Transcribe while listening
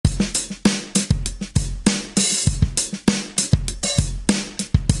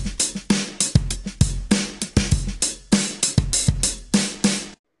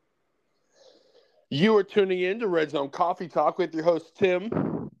You are tuning in to Red Zone Coffee Talk with your host,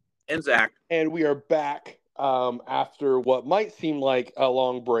 Tim. And Zach. And we are back after what might seem like a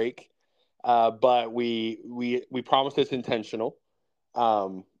long break, but we promised it's intentional.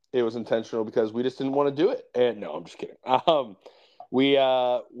 It was intentional because we just didn't want to do it. And no, I'm just kidding.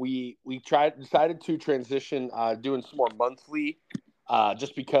 We decided to transition doing some more monthly,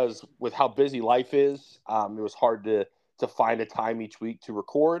 just because with how busy life is, it was hard to find a time each week to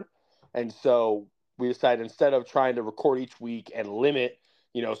record. And so we decided, instead of trying to record each week and limit,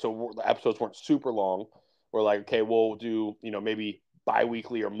 so the episodes weren't super long, we're like, okay, we'll do, maybe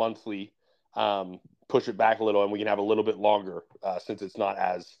bi-weekly or monthly, push it back a little, and we can have a little bit longer since it's not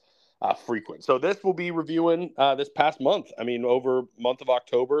as frequent. So this will be reviewing this past month. I mean, over month of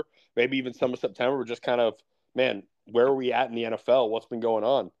October, maybe even some of September. We're just kind of, man, where are we at in the NFL? What's been going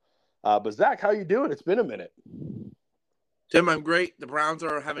on? But Zach, how you doing? It's been a minute. Tim, I'm great. The Browns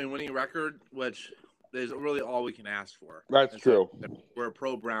are having a winning record, which is really all we can ask for. That's true. We're a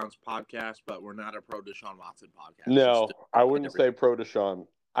pro Browns podcast, but we're not a pro Deshaun Watson podcast. No, I wouldn't say pro Deshaun.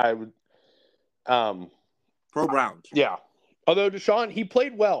 I would pro Browns. Yeah. Although Deshaun, he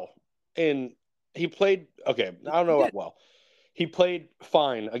played well, and he played okay. I don't know what well. He played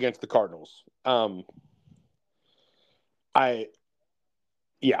fine against the Cardinals.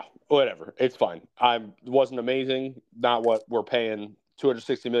 Yeah, whatever. It's fine. Wasn't amazing. Not what we're paying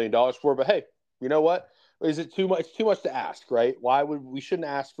 $260 million for. But hey, you know what? Is it too much? It's too much to ask, right? We shouldn't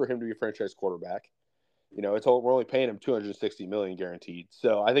ask for him to be a franchise quarterback. We're only paying him $260 million guaranteed.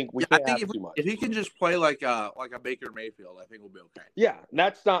 So I think we can't ask too much. If he can just play like a Baker Mayfield, I think we'll be okay. Yeah,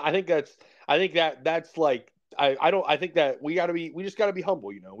 that's not. I think that's like. I think that we just got to be humble.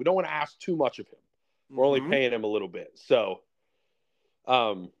 We don't want to ask too much of him. We're only paying him a little bit. So.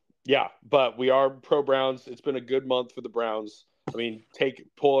 Yeah, but we are pro Browns. It's been a good month for the Browns. I mean,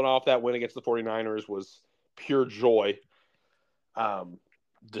 pulling off that win against the 49ers was pure joy.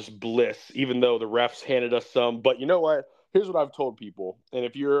 Just bliss, even though the refs handed us some. But you know what? Here's what I've told people. And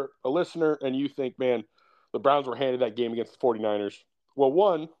if you're a listener and you think, man, the Browns were handed that game against the 49ers. Well,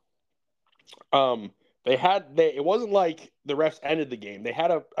 one, it wasn't like the refs ended the game. They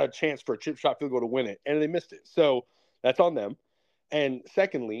had a chance for a chip shot field goal to win it, and they missed it. So that's on them. And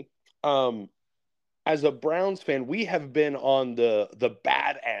secondly, as a Browns fan, we have been on the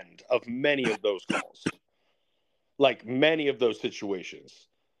bad end of many of those calls. Like many of those situations,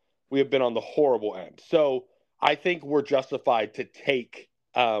 we have been on the horrible end. So I think we're justified to take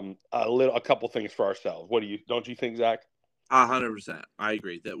a couple things for ourselves. Don't you think, Zach? 100%. I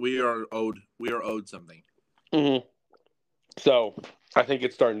agree that we are owed something. Mm-hmm. So I think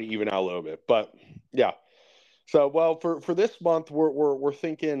it's starting to even out a little bit, but yeah. So, well, for this month, we're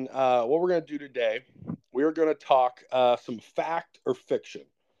thinking what we're going to do today. We're going to talk some fact or fiction.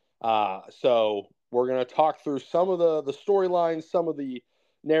 So we're going to talk through some of the storylines, some of the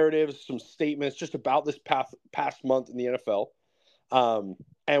narratives, some statements just about this past month in the NFL.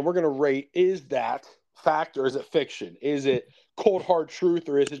 And we're going to rate, is that fact or is it fiction? Is it cold, hard truth,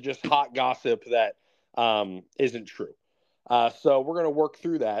 or is it just hot gossip that isn't true? So we're going to work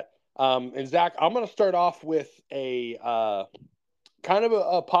through that. And Zach, I'm going to start off with a kind of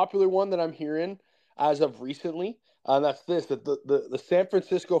a popular one that I'm hearing as of recently. That's that the San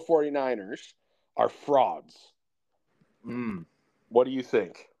Francisco 49ers are frauds. What do you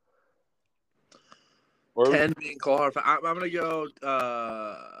think? 10 being called. I'm going to go.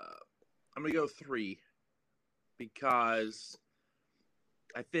 I'm going to go 3 because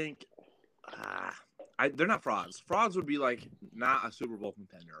I think they're not frauds. Frauds would be like not a Super Bowl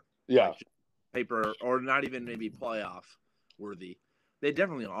contender. Yeah. Like paper or not even maybe playoff worthy. They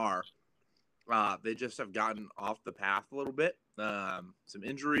definitely are. They just have gotten off the path a little bit. Some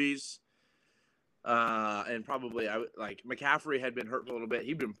injuries. And probably McCaffrey had been hurt for a little bit.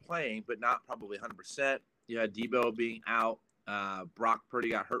 He'd been playing, but not probably 100%. You had Debo being out. Brock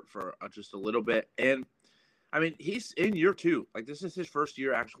Purdy got hurt for just a little bit. And I mean, he's in year 2. Like, this is his first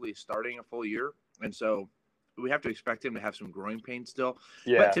year actually starting a full year. And so we have to expect him to have some growing pain still.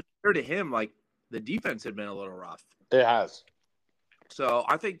 Yeah. But to be fair to him, like, the defense had been a little rough. It has. So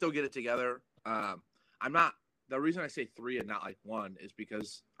I think they'll get it together. The reason I say 3 and not like 1 is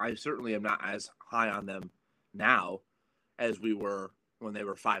because I certainly am not as high on them now as we were when they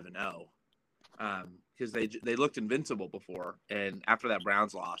were 5-0. Because they looked invincible before, and after that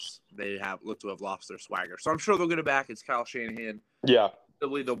Browns loss, they have looked to have lost their swagger. So I'm sure they'll get it back. It's Kyle Shanahan. Yeah,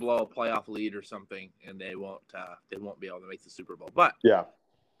 probably they'll blow a playoff lead or something, and they won't be able to make the Super Bowl. But yeah,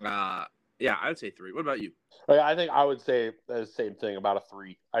 I would say 3. What about you? I think I would say the same thing, about a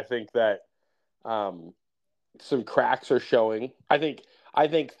 3. I think that some cracks are showing. I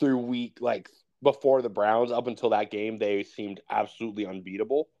think through week before the Browns, up until that game, they seemed absolutely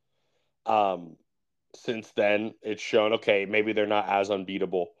unbeatable. Um, since then, it's shown, okay, maybe they're not as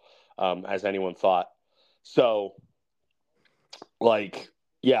unbeatable as anyone thought. So, like,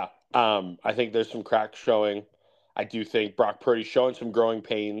 yeah, I think there's some cracks showing. I do think Brock Purdy's showing some growing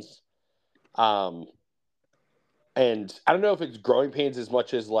pains. Um, and I don't know if it's growing pains as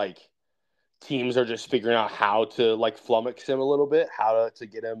much as like teams are just figuring out how to like flummox him a little bit, how to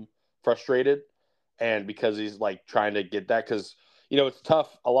get him frustrated. And because he's like trying to get that, because, it's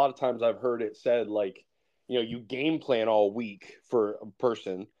tough. A lot of times I've heard it said like, you game plan all week for a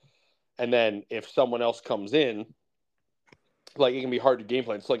person. And then if someone else comes in, like it can be hard to game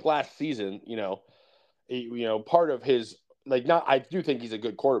plan. It's like last season, part of his like not I do think he's a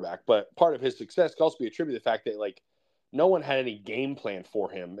good quarterback, but part of his success could also be attributed to the fact that like no one had any game plan for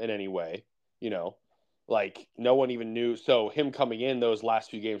him in any way, you know. Like no one even knew. So him coming in those last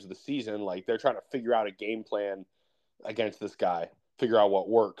few games of the season, like they're trying to figure out a game plan against this guy, figure out what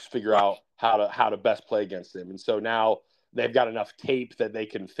works, figure Right. out how to best play against him. And so now they've got enough tape that they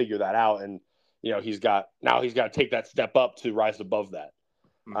can figure that out. And he's got to take that step up to rise above that.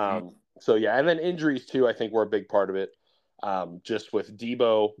 Mm-hmm. So yeah, and then injuries too, I think were a big part of it. Just with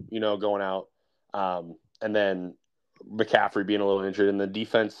Debo, going out, and then McCaffrey being a little injured, and the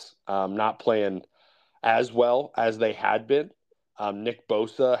defense not playing as well as they had been. Nick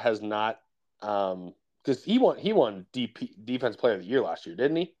Bosa has not, because he won defense player of the year last year,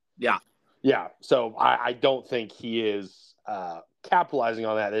 didn't he? Yeah. Yeah. So I don't think he is capitalizing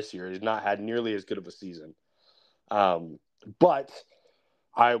on that this year. He's not had nearly as good of a season. But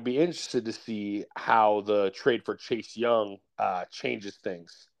I'll be interested to see how the trade for Chase Young changes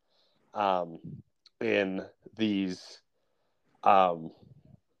things in these um,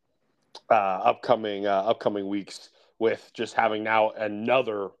 upcoming weeks, with just having now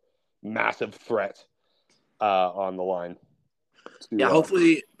another massive threat on the line. Yeah,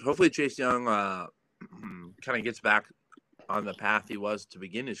 hopefully Chase Young kind of gets back on the path he was to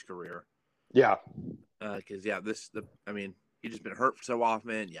begin his career. Yeah. Because he's just been hurt so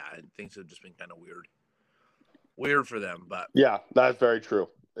often. Yeah, and things have just been kind of weird for them. But yeah, that's very true.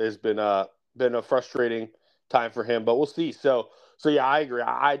 It's been a frustrating time for him, but we'll see. So yeah, I agree.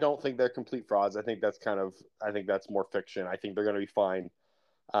 I don't think they're complete frauds. I think that's more fiction. I think they're going to be fine.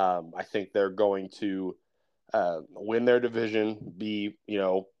 I think they're going to win their division, be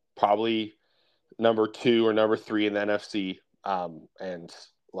probably number 2 or number 3 in the NFC, and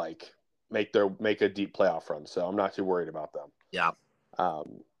like make a deep playoff run. So I'm not too worried about them. Yeah.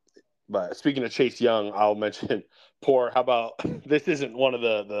 But speaking of Chase Young, I'll mention how about this isn't one of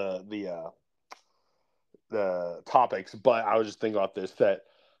the topics, but I was just thinking about this that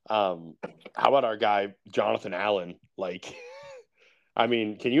how about our guy Jonathan Allen? Like, I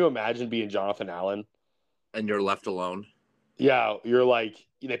mean, can you imagine being Jonathan Allen? And you're left alone. Yeah, you're like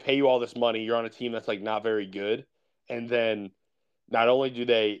they pay you all this money. You're on a team that's like not very good, and then not only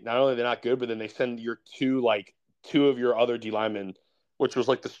they're not good, but then they send your two of your other D linemen, which was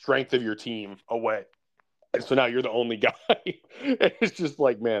like the strength of your team, away. And so now you're the only guy. It's just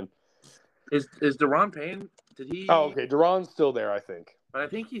like, man. Is Deron Payne? Did he? Oh, okay. Duran's still there, I think. But I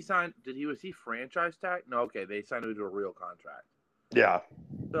think he signed. Was he franchise tag? No, okay. They signed him to a real contract. Yeah.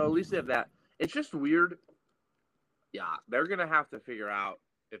 So at least they have that. It's just weird. Yeah, they're gonna have to figure out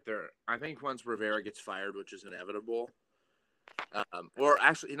if they're. I think once Rivera gets fired, which is inevitable, or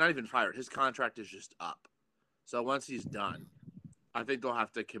actually not even fired, his contract is just up. So once he's done, I think they'll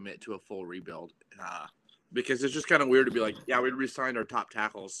have to commit to a full rebuild, because it's just kind of weird to be like, yeah, we re-signed our top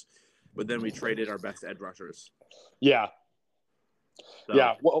tackles, but then we traded our best edge rushers. Yeah. So.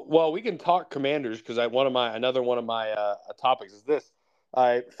 Yeah. Well, we can talk Commanders because another one of my topics is this: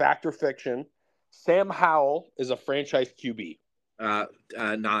 fact or fiction. Sam Howell is a franchise QB.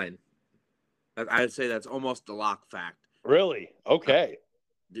 9. I'd say that's almost a lock fact. Really? Okay.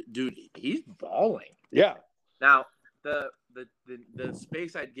 Dude, he's balling. Yeah. Now, the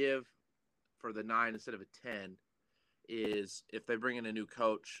space I'd give for the 9 instead of a 10 is if they bring in a new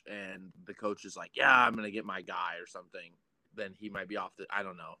coach and the coach is like, yeah, I'm going to get my guy or something, then he might be off I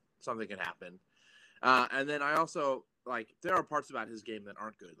don't know. Something can happen. And then I also, there are parts about his game that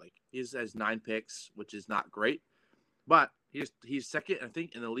aren't good. Like, he has 9 picks, which is not great. But he's second, I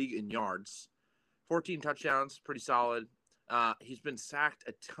think, in the league in yards. 14 touchdowns, pretty solid. He's been sacked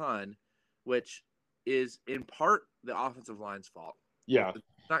a ton, which is in part the offensive line's fault. Yeah.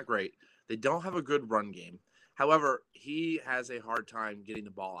 It's not great. They don't have a good run game. However, he has a hard time getting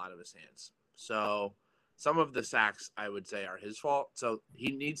the ball out of his hands. So some of the sacks, I would say, are his fault. So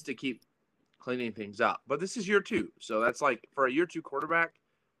he needs to keep cleaning things up. But this is year 2. So that's for a year 2 quarterback,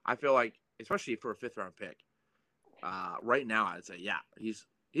 I feel like especially for a 5th-round pick. Right now, I'd say, yeah, he's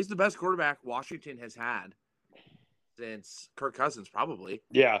the best quarterback Washington has had since Kirk Cousins, probably.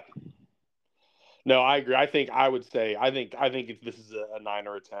 Yeah. No, I agree. I would say I think if this is a 9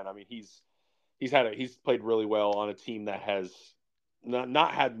 or a 10, I mean he's played really well on a team that has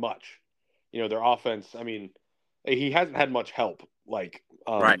not had much. Their offense. I mean, he hasn't had much help. Like,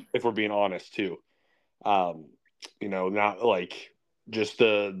 Right. if we're being honest too, not like just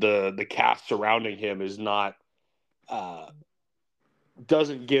the cast surrounding him is not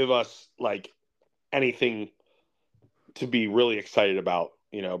doesn't give us like anything to be really excited about.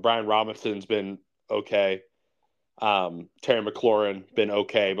 Brian Robinson's been okay. Terry McLaurin been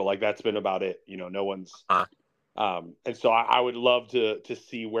okay, but like that's been about it. No one's. And so I would love to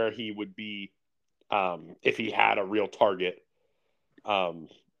see where he would be if he had a real target and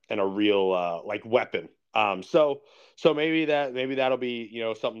a real like weapon. So maybe that'll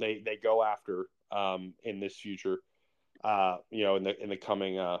be something they go after in this future. In the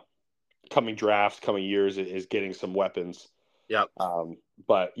coming drafts, coming years is getting some weapons. Yep.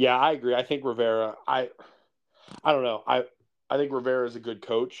 But yeah, I agree. I think Rivera. I don't know. I think Rivera is a good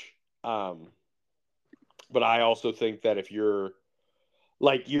coach. But I also think that if you're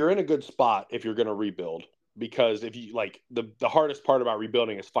in a good spot if you're going to rebuild, because if you like the hardest part about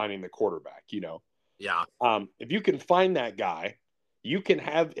rebuilding is finding the quarterback. Yeah. If you can find that guy, you can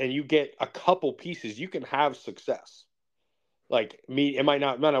have, and you get a couple pieces, you can have success. Like it might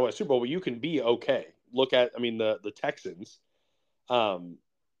not win a Super Bowl, but you can be okay. Look at, the Texans. The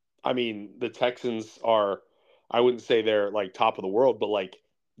Texans are, I wouldn't say they're like top of the world, but like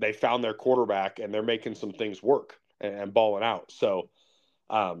they found their quarterback and they're making some things work and balling out. So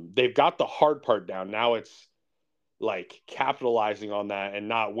they've got the hard part down. Now it's like capitalizing on that and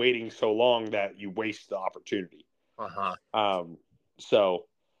not waiting so long that you waste the opportunity. So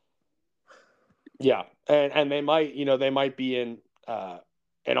yeah, and they might be in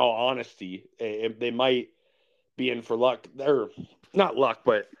all honesty, they might be in for luck. They're not luck,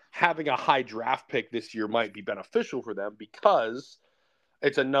 but having a high draft pick this year might be beneficial for them because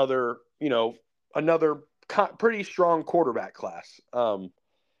it's another pretty strong quarterback class.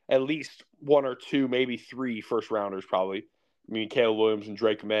 At least 1 or 2, maybe 3 first rounders, probably. Caleb Williams and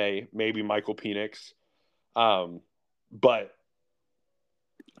Drake May, maybe Michael Penix. But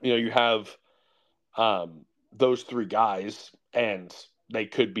you have those 3 guys, and they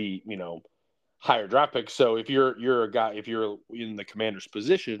could be higher draft picks. So if you're a guy, if you're in the Commander's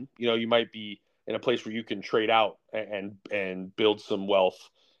position, you might be in a place where you can trade out and build some wealth,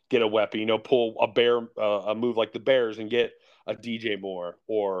 get a weapon, pull a move like the Bears and get a DJ Moore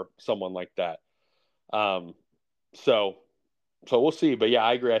or someone like that. So we'll see. But yeah,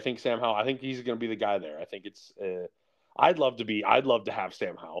 I agree. I think Sam Howell, I think he's going to be the guy there. I think it's I'd love to have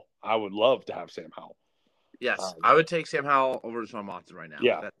Sam Howell. I would love to have Sam Howell. Yes, I would take Sam Howell over Deshaun Watson right now.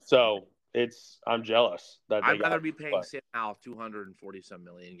 Yeah. So I'm jealous that I'd rather be paying Sam Howell $240-some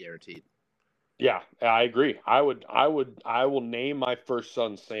million guaranteed. Yeah, I agree. I will name my first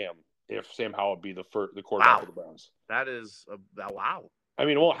son Sam if Sam Howell would be the quarterback of the Browns. That is wow.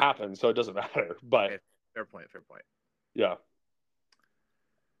 It won't happen, so it doesn't matter. But okay, fair point. Yeah.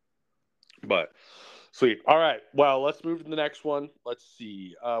 But sweet. All right. Well, let's move to the next one. Let's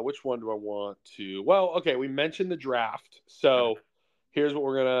see. Which one do I want to? Well, okay. We mentioned the draft, so here's what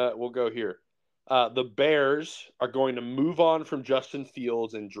we'll go here. The Bears are going to move on from Justin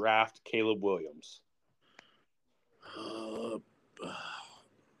Fields and draft Caleb Williams.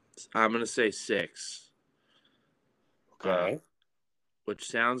 I'm going to say 6. Okay. Which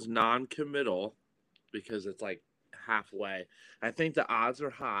sounds non-committal because it's like halfway. I think the odds are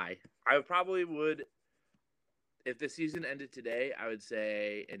high. I probably would, if the season ended today, I would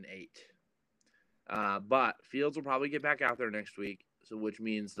say an 8. But Fields will probably get back out there next week, so which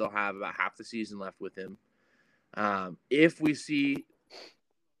means they'll have about half the season left with him. If we see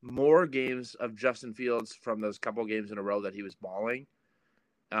more games of Justin Fields from those couple games in a row that he was balling,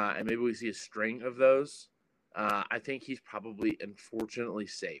 and maybe we see a string of those, I think he's probably, unfortunately,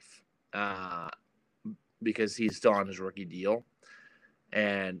 safe because he's still on his rookie deal.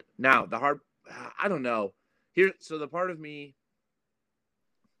 And now I don't know. So the part of me,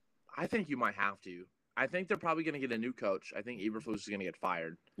 I think you might have to. I think they're probably going to get a new coach. I think Eberflus is going to get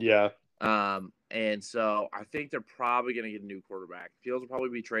fired. Yeah. And so I think they're probably going to get a new quarterback. Fields will probably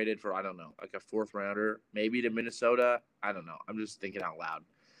be traded for, I don't know, like a 4th rounder, maybe to Minnesota. I don't know. I'm just thinking out loud.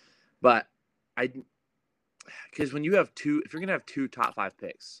 But because when you have if you're going to have 2 top 5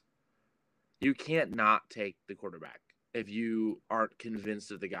 picks, you can't not take the quarterback if you aren't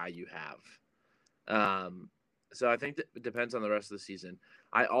convinced of the guy you have. So I think that it depends on the rest of the season.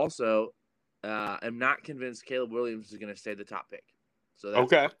 I also am not convinced Caleb Williams is going to stay the top pick. So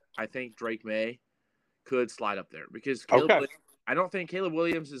that's Okay. I think Drake May could slide up there because Okay. I don't think Caleb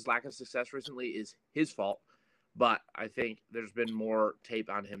Williams' lack of success recently is his fault, but I think there's been more tape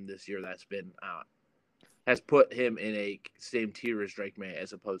on him this year that's been has put him in a same tier as Drake May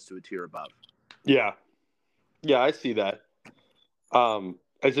as opposed to a tier above. Yeah. Yeah, I see that.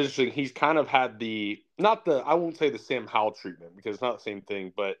 It's interesting. He's kind of had I won't say the Sam Howell treatment because it's not the same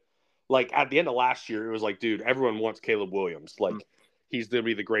thing, but like at the end of last year, it was like, dude, everyone wants Caleb Williams. Like he's going to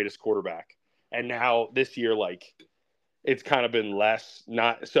be the greatest quarterback. And now this year, like it's kind of been less.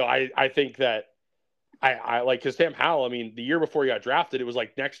 Not so. I think that I like because Sam Howell. I mean, the year before he got drafted, it was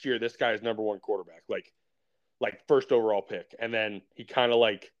like next year this guy is number one quarterback, like first overall pick, and then he kind of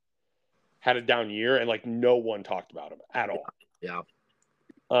like had a down year, and like no one talked about him at all. Yeah.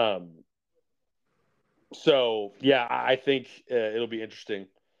 So yeah, I think it'll be interesting.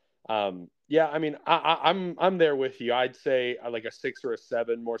 Yeah, I mean, I'm there with you. I'd say like a 6 or a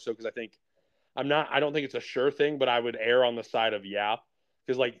 7 more so because I don't think it's a sure thing, but I would err on the side of yeah,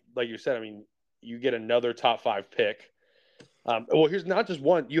 because like you said, I mean, you get another top 5 pick. Well, here's not just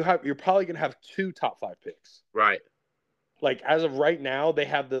one. You're probably gonna have 2 top 5 picks. Right. Like as of right now, they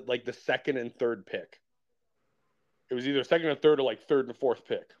have the second and third pick. It was either second or third or like third and fourth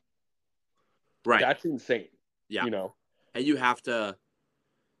pick. Right. That's insane. Yeah. You know. And you have to.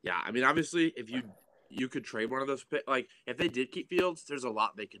 Yeah, I mean, obviously, if you could trade one of those picks, like if they did keep Fields, there's a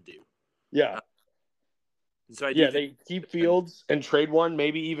lot they could do. Yeah. So they keep Fields and trade one,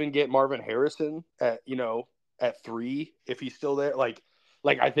 maybe even get Marvin Harrison at 3 if he's still there. Like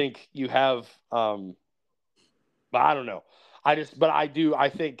I think you have but I don't know. I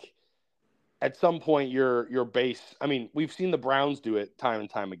think at some point your base, I mean, we've seen the Browns do it time and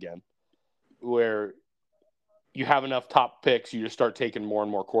time again where you have enough top picks, you just start taking more and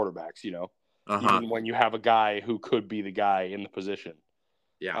more quarterbacks, even when you have a guy who could be the guy in the position.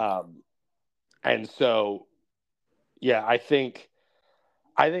 Yeah. And so yeah, I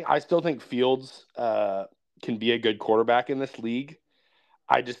still think Fields can be a good quarterback in this league.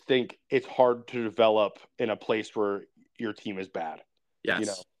 I just think it's hard to develop in a place where your team is bad.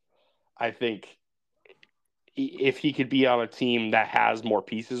 Yes. I think if he could be on a team that has more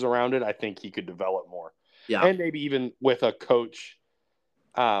pieces around it, I think he could develop more. Yeah. And maybe even with a coach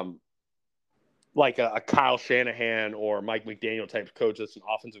like a Kyle Shanahan or Mike McDaniel type coach that's an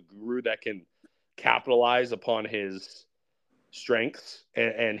offensive guru that can capitalize upon his strengths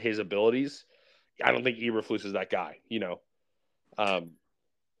and his abilities. I don't think Eberflus is that guy,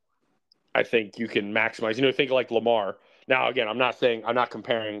 I think you can maximize, think of like Lamar. Now, again, I'm not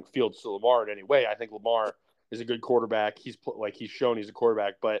comparing Fields to Lamar in any way. I think Lamar is a good quarterback. He's shown he's a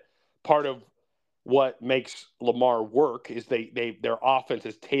quarterback, but part of what makes Lamar work is their offense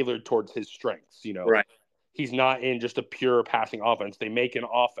is tailored towards his strengths, Right. He's not in just a pure passing offense. They make an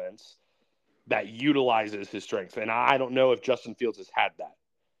offense that utilizes his strengths. And I don't know if Justin Fields has had that.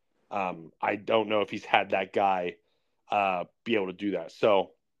 I don't know if he's had that guy be able to do that.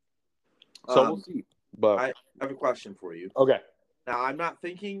 So we'll see. But I have a question for you. Okay. Now, I'm not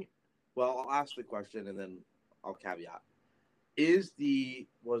thinking – well, I'll ask the question and then I'll caveat.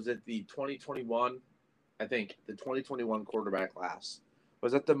 Was it the 2021 – I think the 2021 quarterback class,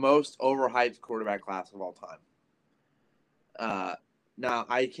 was it the most overhyped quarterback class of all time? Now,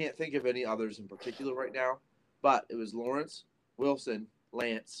 I can't think of any others in particular right now, but it was Lawrence, Wilson,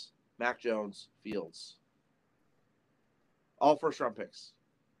 Lance, Mac Jones, Fields. All first-round picks.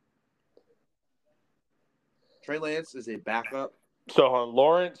 Trey Lance is a backup. So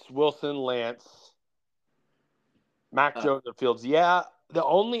Lawrence, Wilson, Lance, Mac Jones, and Fields. Yeah, the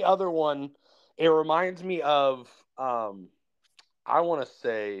only other one, it reminds me of, I want to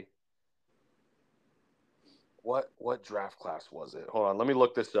say, what draft class was it? Hold on, let me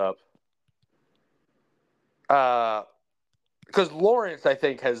look this up. Because Lawrence, I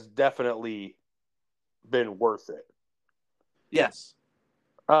think, has definitely been worth it. Yes.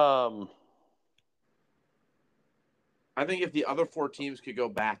 I think if the other 4 teams could go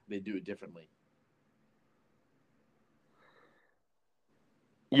back, they'd do it differently.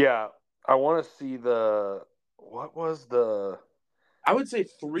 Yeah, I want to see what was the... I would say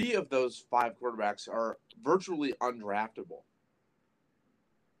 3 of those 5 quarterbacks are virtually undraftable.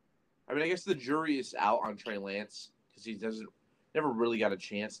 I mean, I guess the jury is out on Trey Lance because he never really got a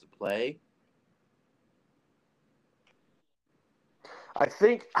chance to play. I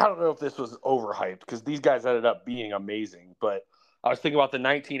don't know if this was overhyped because these guys ended up being amazing, but I was thinking about the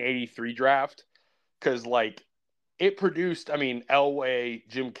 1983 draft because, it produced, I mean, Elway,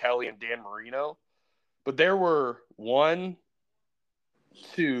 Jim Kelly, and Dan Marino, but there were 1,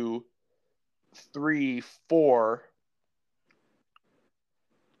 2, 3, 4,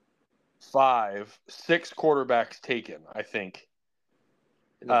 5, 6 quarterbacks taken, I think,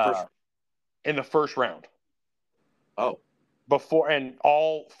 in the first round. Oh. Before, and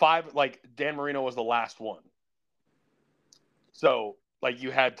all 5, like Dan Marino was the last one. So, like,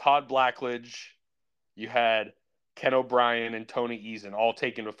 you had Todd Blackledge, you had Ken O'Brien and Tony Eason all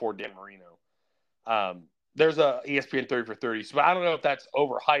taken before Dan Marino. There's a ESPN 30 for 30. So I don't know if that's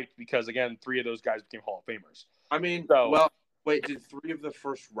overhyped because, again, 3 of those guys became Hall of Famers. I mean, wait, did 3 of the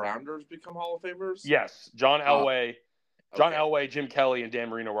first rounders become Hall of Famers? Yes. John Elway, Jim Kelly, and Dan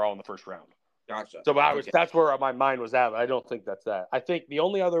Marino were all in the first round. Gotcha. So that's where my mind was at, but I don't think that's that. I think the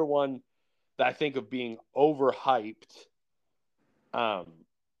only other one that I think of being overhyped, I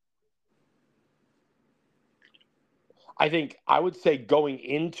think I would say going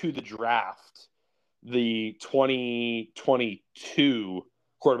into the draft, the 2022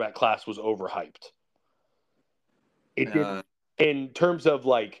 quarterback class was overhyped. It did, in terms of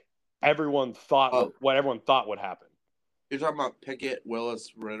like everyone thought what everyone thought would happen. You're talking about Pickett,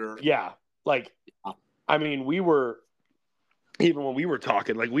 Willis, Ritter. Yeah, like I mean, we were even when we were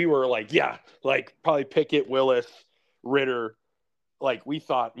talking, like we were like, yeah, like probably Pickett, Willis, Ritter. Like we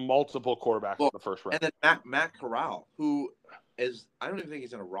thought multiple quarterbacks in the first round. And then Matt Corral, who is I don't even think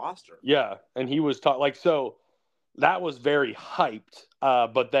he's in a roster. Yeah, and he was like so that was very hyped,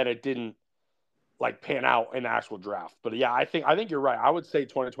 but then it didn't like pan out in the actual draft. But yeah, I think you're right. I would say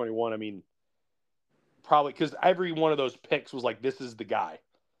 2021. I mean, probably because every one of those picks was like, this is the guy.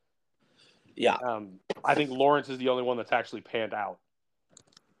 Yeah. I think Lawrence is the only one that's actually panned out.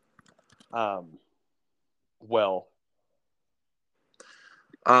 Well.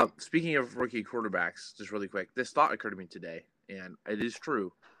 Speaking of rookie quarterbacks, just really quick, this thought occurred to me today, and it is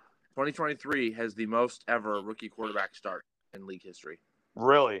true. 2023 has the most ever rookie quarterback start in league history.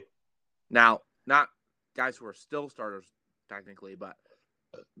 Really? Now, not guys who are still starters technically, but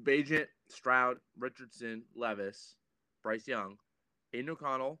Bagent, Stroud, Richardson, Levis, Bryce Young, Aiden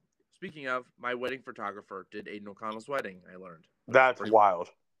O'Connell. Speaking of, my wedding photographer did Aiden O'Connell's wedding, I learned. That's wild.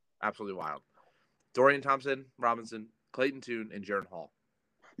 Absolutely wild. Dorian Thompson, Robinson, Clayton Tune, and Jaron Hall.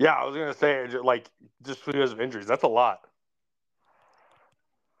 Yeah, I was going to say, like, just because of injuries. That's a lot.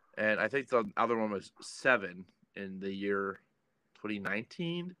 And I think the other one was 7 in the year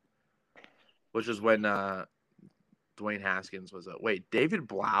 2019, which is when Dwayne Haskins was wait, David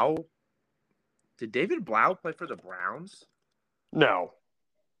Blau? Did David Blau play for the Browns? No.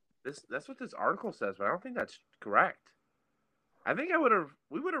 That's what this article says, but I don't think that's correct. I think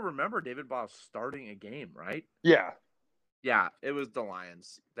we would have remembered David Blau starting a game, right? Yeah. Yeah, it was the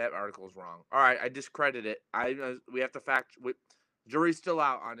Lions. That article is wrong. All right, I discredit it. We have to jury's still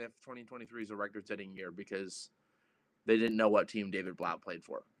out on if 2023 is a record-setting year because they didn't know what team David Blau played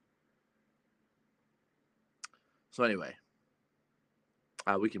for. So anyway,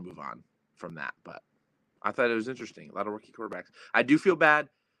 we can move on from that, but I thought it was interesting. A lot of rookie quarterbacks. I do feel bad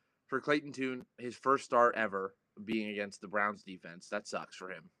for Clayton Tune, his first start ever being against the Browns defense. That sucks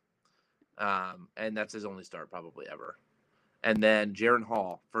for him. And that's his only start probably ever. And then Jaron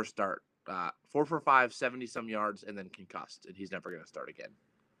Hall, first start, 4 for 5, 70-some yards, and then concussed, and he's never going to start again.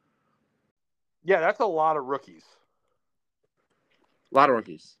 Yeah, that's a lot of rookies. A lot of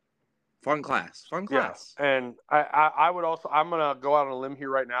rookies. Fun class. Yeah, and I would also – I'm going to go out on a limb here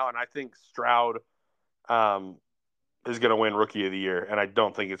right now, and I think Stroud is going to win Rookie of the Year, and I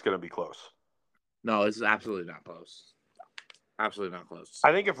don't think it's going to be close. No, it's absolutely not close. Absolutely not close.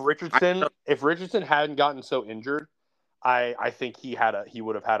 I think if Richardson hadn't gotten so injured, I think he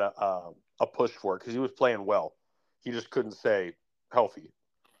would have had a push for it because he was playing well. He just couldn't stay healthy.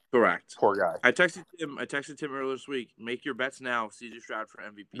 Correct. Poor guy. I texted Tim earlier this week. Make your bets now. CJ Stroud for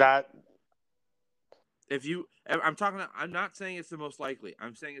MVP. I'm not saying it's the most likely.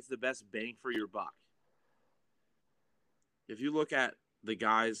 I'm saying it's the best bang for your buck. If you look at the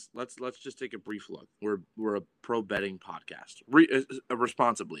guys, let's just take a brief look. We're a pro betting podcast,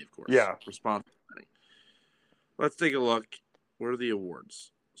 responsibly, of course. Yeah, responsible betting. Let's take a look. Where are the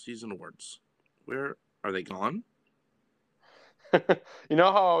awards? Season awards. Where are they gone? You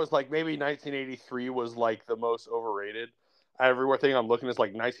know how I was like maybe 1983 was like the most overrated? Everything I'm looking is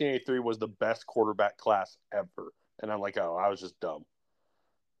like 1983 was the best quarterback class ever. And I'm like, oh, I was just dumb.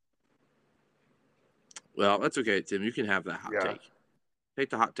 Well, that's okay, Tim. You can have that hot take. Take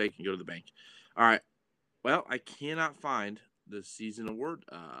the hot take and go to the bank. All right. Well, I cannot find the season award.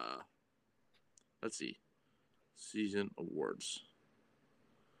 Let's see. Season awards.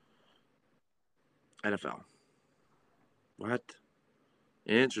 NFL. What?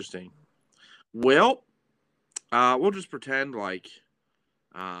 Interesting. Well, we'll just pretend like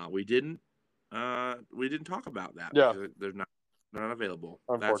we didn't We didn't talk about that Yeah. because they're not available.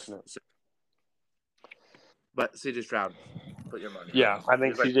 Unfortunate. But CJ Stroud, put your money. Yeah, on him. I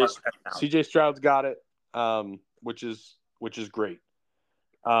think He was like CJ Stroud's got it, which is great.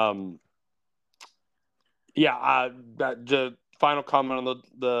 The final comment on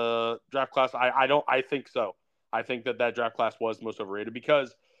the draft class. I think so. I think that draft class was most overrated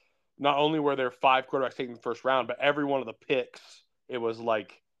because not only were there 5 quarterbacks taken in the first round, but every one of the picks, it was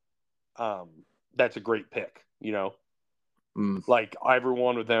like, that's a great pick. Like every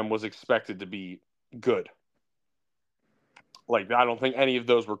one of them was expected to be good. Like I don't think any of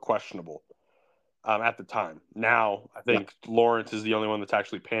those were questionable at the time. Now I think Lawrence is the only one that's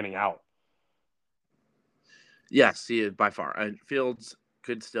actually panning out. Yes, he is by far. And Fields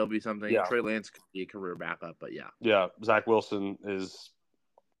could still be something. Yeah. Trey Lance could be a career backup, but yeah. Yeah, Zach Wilson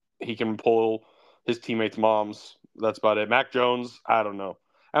he can pull his teammates' moms. That's about it. Mac Jones, I don't know.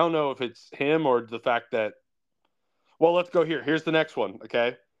 I don't know if it's him or the fact that. Well, let's go here. Here's the next one.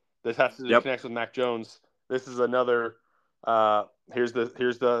 Okay, this has to connect with Mac Jones. This is another. Here's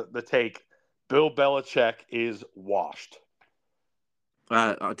the take. Bill Belichick is washed.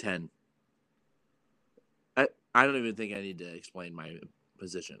 10. I don't even think I need to explain my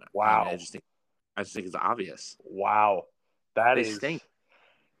position. Wow. I just think it's obvious. Wow, They stink.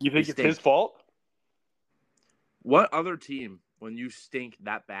 You think it's his fault? What other team, when you stink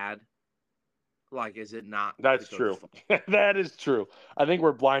that bad, like, is it not? That's true. That is true. I think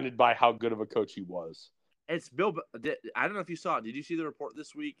we're blinded by how good of a coach he was. It's Bill. I don't know if you saw it. Did you see the report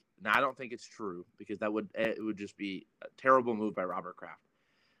this week? No, I don't think it's true because it would just be a terrible move by Robert Kraft.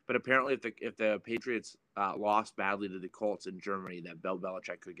 But apparently, if the Patriots lost badly to the Colts in Germany, that Bill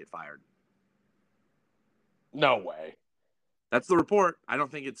Belichick could get fired. No way. That's the report. I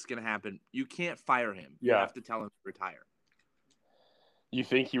don't think it's going to happen. You can't fire him. You have to tell him to retire. You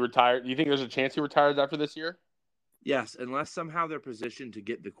think he retired? You think there's a chance he retires after this year? Yes, unless somehow they're positioned to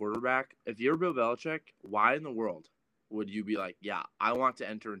get the quarterback. If you're Bill Belichick, why in the world would you be like, yeah, I want to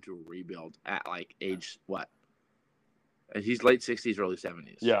enter into a rebuild at like age what? He's late 60s, early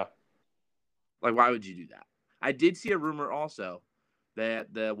 70s. Yeah. Like, why would you do that? I did see a rumor also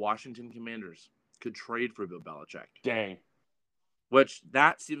that the Washington Commanders could trade for Bill Belichick. Dang. Which,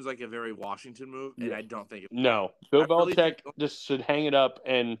 that seems like a very Washington move, and I don't think No. Bill Belichick just should hang it up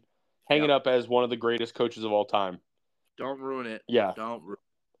and hang it up as one of the greatest coaches of all time. Don't ruin it. Yeah. Don't ruin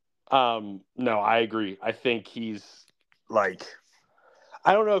it. No, I agree. I think he's like,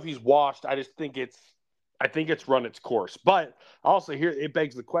 I don't know if he's washed. I just think it's run its course. But also here, it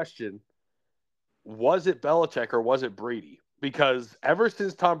begs the question, was it Belichick or was it Brady? Because ever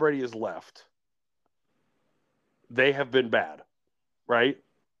since Tom Brady has left, they have been bad, right?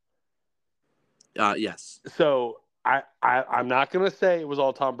 Yes. So I'm not going to say it was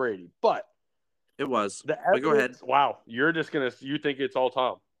all Tom Brady, but it was. The evidence, go ahead. Wow, you think it's all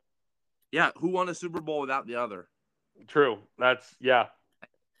Tom? Yeah, who won a Super Bowl without the other? True.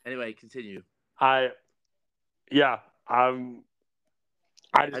 Anyway, continue. I think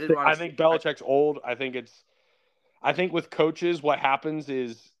Belichick's old. I think with coaches, what happens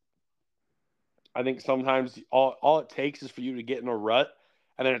is, I think sometimes all it takes is for you to get in a rut,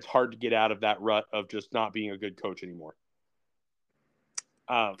 and then it's hard to get out of that rut of just not being a good coach anymore.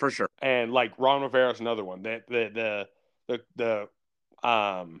 For sure. And like Ron Rivera's another one. The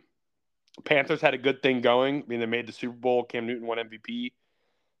Panthers had a good thing going. I mean, they made the Super Bowl. Cam Newton won MVP.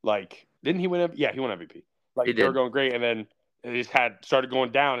 Like, didn't he win? Yeah, he won MVP. Like, they were going great, and then it just started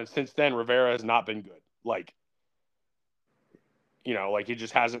going down. And since then, Rivera has not been good. Like, like he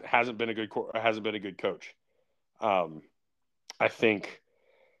just hasn't been a good coach. I think.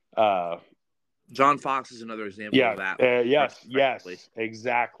 John Fox is another example of that. Yes,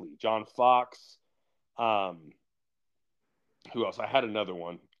 exactly. John Fox. Who else? I had another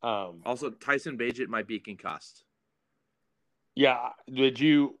one. Also, Tyson Bagent might be concussed. Yeah. Did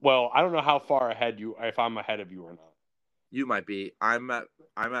you? Well, I don't know how far ahead if I'm ahead of you or not. You might be. I'm at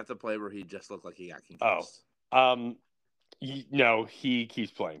the play where he just looked like he got concussed. Oh. No, he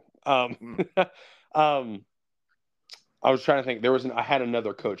keeps playing. I was trying to think. I had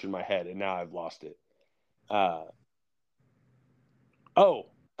another coach in my head, and now I've lost it. The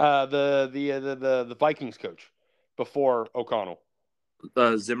Vikings coach before O'Connell.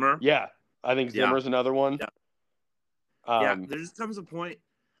 Zimmer. Yeah, I think Zimmer's another one. Yeah. There just comes a point.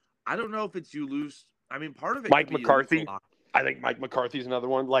 I don't know if it's you lose. I mean, part of it. Mike McCarthy. I think Mike McCarthy's another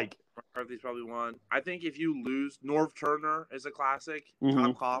one. Like, McCarthy's probably one. I think if you lose, Norv Turner is a classic.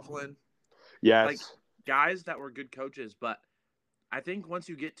 Tom Coughlin. Yes. Like, guys that were good coaches, but I think once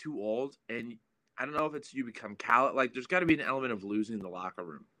you get too old, and I don't know if it's you become like there's got to be an element of losing the locker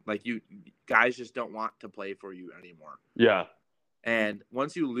room. Like guys just don't want to play for you anymore. Yeah. And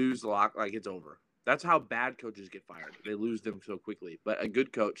once you lose the lock, like it's over. That's how bad coaches get fired. They lose them so quickly. But a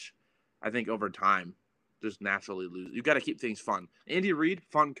good coach, I think over time, just naturally lose. You got to keep things fun. Andy Reid,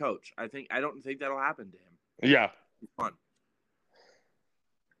 fun coach. I don't think that'll happen to him. Yeah. It's fun.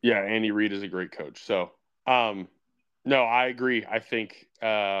 Yeah, Andy Reid is a great coach. So, no, I agree. I think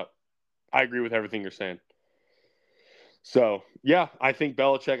I agree with everything you're saying. So, yeah, I think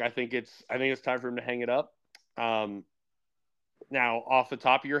Belichick. I think it's time for him to hang it up. Now, off the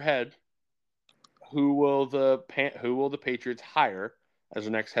top of your head, who will the Patriots hire as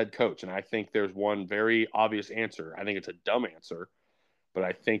their next head coach? And I think there's one very obvious answer. I think it's a dumb answer, but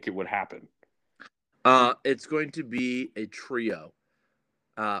I think it would happen. It's going to be a trio.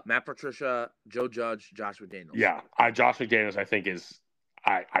 Matt Patricia, Joe Judge, Josh McDaniels. Yeah, Josh McDaniels, I think, is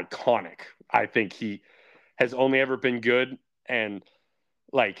iconic. I think he has only ever been good and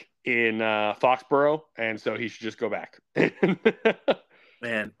like in Foxborough, and so he should just go back.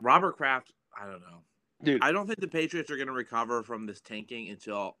 Man, Robert Kraft, I don't know. Dude, I don't think the Patriots are going to recover from this tanking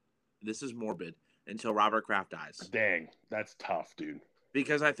until this is morbid until Robert Kraft dies. Dang, that's tough, dude.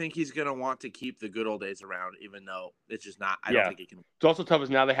 Because I think he's going to want to keep the good old days around, even though it's just not. I don't think he can. It's also tough is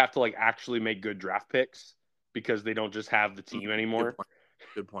now they have to like actually make good draft picks because they don't just have the team anymore.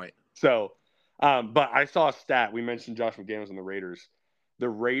 Good point. So, but I saw a stat. We mentioned Josh McDaniels and the Raiders. The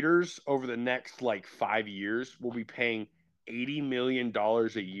Raiders over the next like 5 years will be paying $80 million a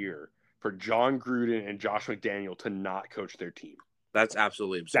year for John Gruden and Josh McDaniel to not coach their team. That's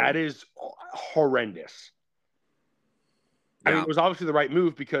absolutely absurd. That is horrendous. Yeah. I mean, it was obviously the right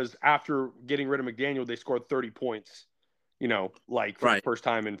move because after getting rid of McDaniel, they scored 30 points, like for the first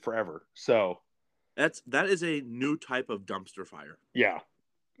time in forever. So that is a new type of dumpster fire. Yeah.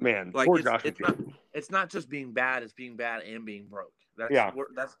 Man, like poor Josh McDaniel. It's not just being bad, it's being bad and being broke.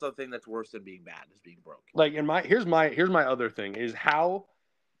 That's the thing that's worse than being bad is being broke. Like here's my other thing is how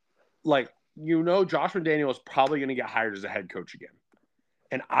Josh McDaniel is probably going to get hired as a head coach again.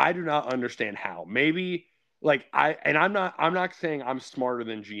 And I do not understand how. Maybe I'm not saying I'm smarter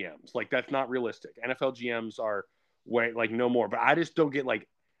than GMs. Like that's not realistic. NFL GMs are way no more, but I just don't get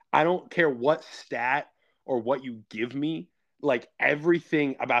I don't care what stat or what you give me. Like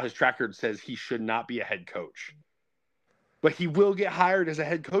everything about his track record says he should not be a head coach. But he will get hired as a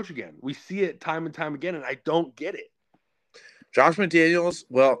head coach again. We see it time and time again, and I don't get it. Josh McDaniels,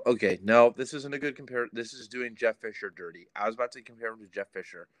 well, okay, no, this isn't a good comparison. This is doing Jeff Fisher dirty. I was about to compare him to Jeff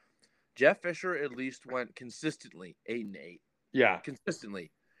Fisher. Jeff Fisher at least went consistently 8-8. Yeah.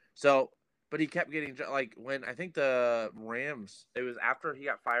 Consistently. So, but he kept getting, when I think the Rams, it was after he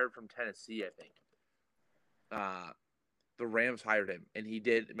got fired from Tennessee, I think. The Rams hired him, and he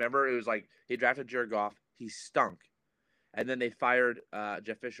did. Remember, it was he drafted Jared Goff. He stunk. And then they fired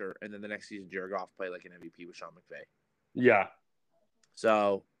Jeff Fisher, and then the next season, Jared Goff played like an MVP with Sean McVay. Yeah.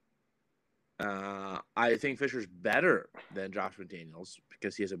 So, I think Fisher's better than Josh McDaniels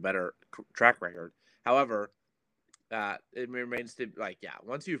because he has a better track record. However, it remains to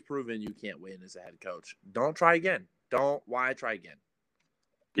once you've proven you can't win as a head coach, don't try again. Why try again?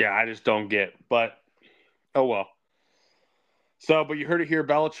 Yeah, I just don't get. But oh well. So, but you heard it here.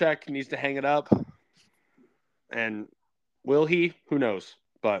 Belichick needs to hang it up, and will he? Who knows?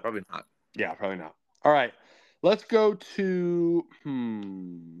 But probably not. Yeah, probably not. All right, let's go to.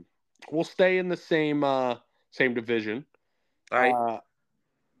 We'll stay in the same division. All right.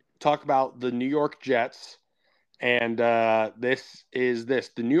 Talk about the New York Jets, and this.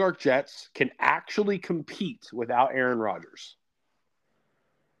 The New York Jets can actually compete without Aaron Rodgers.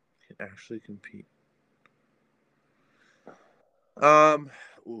 Can actually compete. Long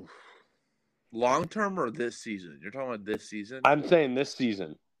term or this season? You're talking about this season? I'm saying this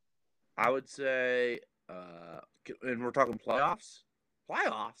season. I would say, and we're talking playoffs?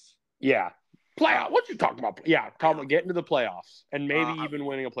 Playoffs? Yeah. Playoff. What you talking about? Yeah, talking about getting to the playoffs and maybe even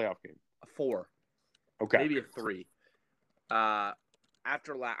winning a playoff game. A 4. Okay. Maybe a 3. I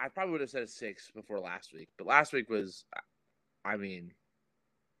probably would have said a 6 before last week, but last week was,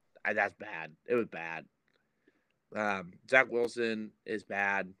 that's bad. It was bad. Zach Wilson is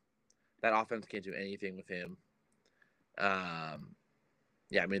bad. That offense can't do anything with him.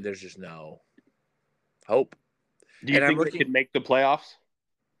 There's just no hope. Do you think they could make the playoffs?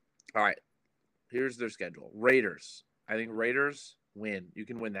 All right. Here's their schedule. Raiders. I think Raiders win. You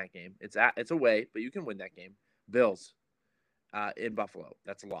can win that game. It's away, but you can win that game. Bills in Buffalo.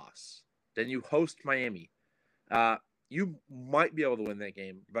 That's a loss. Then you host Miami. You might be able to win that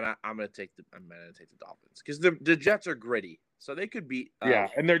game, but I'm going to take the Dolphins because the Jets are gritty. So they could beat. Yeah,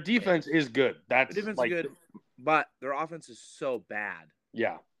 and their defense is good. The That's defense like, is good, but their offense is so bad.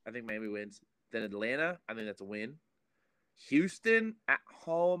 yeah, I think Miami wins. Then Atlanta, I think that's a win. Houston at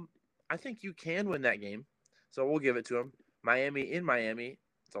home, I think you can win that game. So we'll give it to them. Miami in Miami,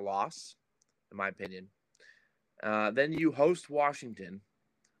 it's a loss, in my opinion. Then you host Washington.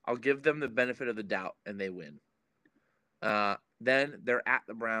 I'll give them the benefit of the doubt, and they win. Then they're at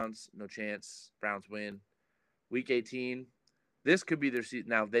the Browns. No chance. Browns win. Week 18. This could be their season.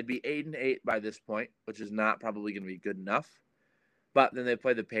 Now, they'd be 8-8 by this point, which is not probably going to be good enough. But then they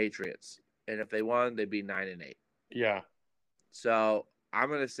play the Patriots. And if they won, they'd be 9-8. yeah. So I'm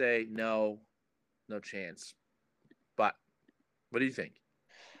going to say no chance. But what do you think?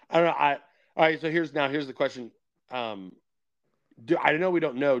 I don't know. All right. So here's the question. I know we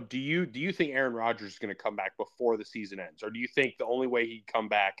don't know. Do you think Aaron Rodgers is going to come back before the season ends, or do you think the only way he'd come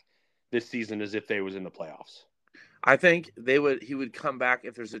back this season is if they was in the playoffs? I think he would come back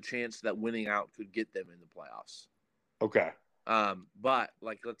if there's a chance that winning out could get them in the playoffs. Okay. But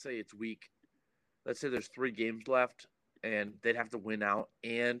like let's say there's 3 games left and they'd have to win out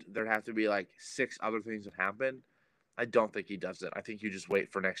and there'd have to be like 6 other things that happen. I don't think he does it. I think you just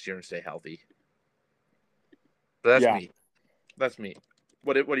wait for next year and stay healthy. But that's me. That's me.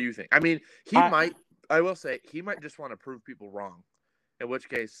 What do you think? I mean, I will say he might just want to prove people wrong. In which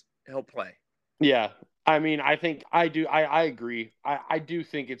case he'll play. Yeah. I mean, I think I do. I agree. I do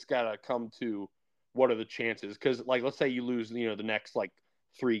think it's got to come to what are the chances? Because, like, let's say you lose, the next,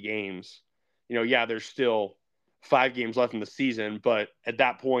 3 games. Yeah, there's still 5 games left in the season. But at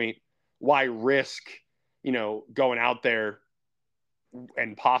that point, why risk, going out there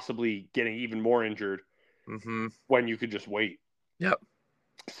and possibly getting even more injured when you could just wait? Yep.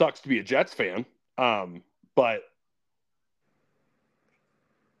 Sucks to be a Jets fan. But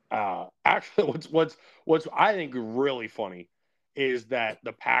actually, what's I think really funny is that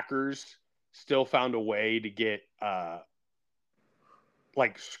the Packers still found a way to get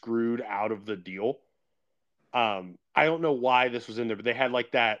screwed out of the deal. I don't know why this was in there, but they had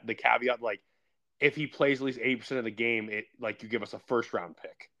the caveat if he plays at least 80% of the game, it you give us a first round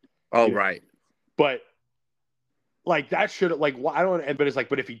pick. Oh, right. But that should I don't. But it's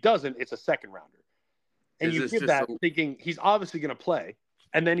but if he doesn't, it's a second rounder. And you give that thinking he's obviously going to play.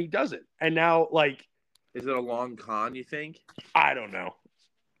 And then he does it. And now, is it a long con, you think? I don't know.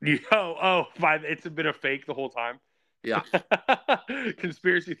 It's been a fake the whole time. Yeah.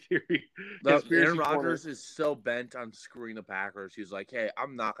 Conspiracy theory. Aaron Rodgers is so bent on screwing the Packers. He's like, hey,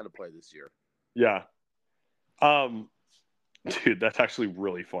 I'm not going to play this year. Yeah. Dude, that's actually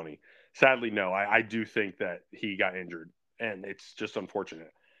really funny. Sadly, no. I do think that he got injured, and it's just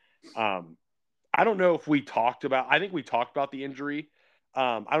unfortunate. I don't know if we talked about – I think we talked about the injury.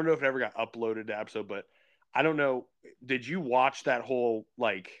 I don't know if it ever got uploaded to episode, but I don't know. Did you watch that whole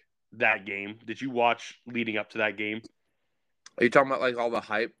that game? Did you watch leading up to that game? Are you talking about all the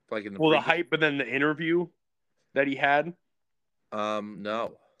hype, in the the hype, but then the interview that he had?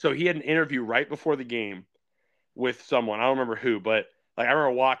 No. So he had an interview right before the game with someone. I don't remember who, but I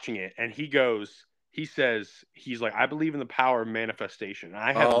remember watching it, and he says he's I believe in the power of manifestation.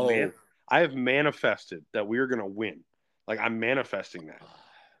 I have manifested that we are going to win. I'm manifesting that.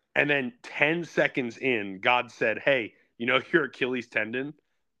 And then 10 seconds in, God said, hey, your Achilles tendon.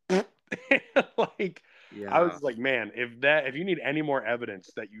 I was man, if you need any more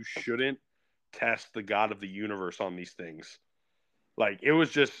evidence that you shouldn't test the God of the universe on these things,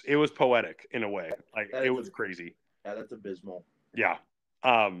 it was poetic in a way. It was crazy. Yeah, that's abysmal. Yeah.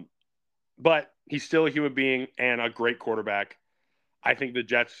 But he's still a human being and a great quarterback. I think the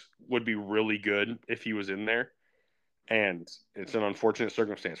Jets would be really good if he was in there. And it's an unfortunate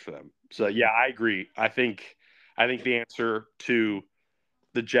circumstance for them. So, yeah, I agree. I think the answer to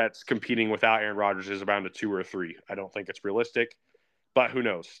the Jets competing without Aaron Rodgers is around a 2 or a 3. I don't think it's realistic, but who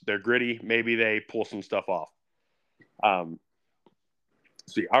knows? They're gritty. Maybe they pull some stuff off.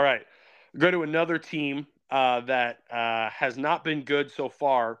 See. All right. Go to another team that has not been good so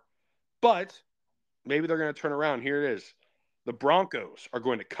far, but maybe they're going to turn around. Here it is. The Broncos are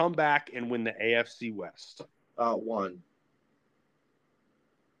going to come back and win the AFC West. 1.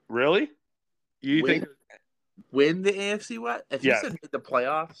 Really? You think win the AFC West? If you said make the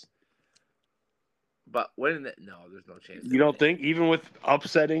playoffs, but winning it, no, there's no chance. You don't think, even with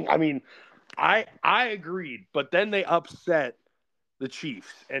upsetting? I mean, I agreed, but then they upset the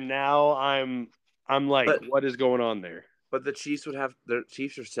Chiefs, and now I'm what is going on there? But the Chiefs their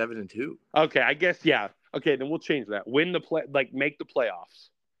Chiefs are 7-2. Okay, I guess Okay, then we'll change that. Win the make the playoffs.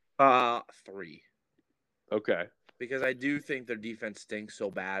 3. Okay. Because I do think their defense stinks so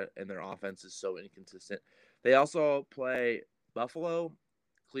bad and their offense is so inconsistent. They also play Buffalo,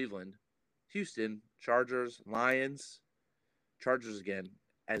 Cleveland, Houston, Chargers, Lions, Chargers again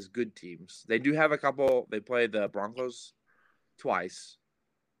as good teams. They do have a couple. They play the Broncos twice.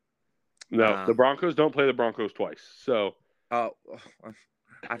 No, the Broncos don't play the Broncos twice. So, oh,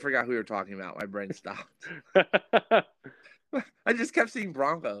 I forgot who you were talking about. My brain stopped. I just kept seeing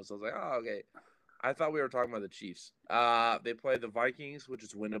Broncos. I was like, oh, okay. I thought we were talking about the Chiefs. They play the Vikings, which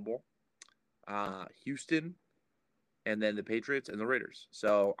is winnable. Houston, and then the Patriots and the Raiders.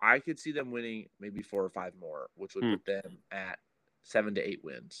 So I could see them winning maybe 4 or 5 more, which would put them at 7 to 8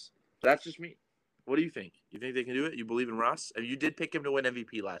 wins. That's just me. What do you think? You think they can do it? You believe in Russ? And you did pick him to win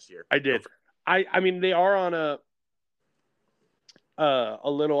MVP last year. I did. I mean, they are on a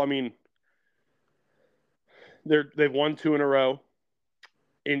little. I mean, they've won 2 in a row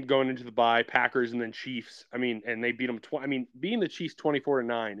in going into the bye. Packers and then Chiefs. I mean, and they beat them. I mean, beating the Chiefs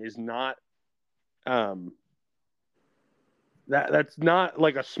 24-9 is not. That's not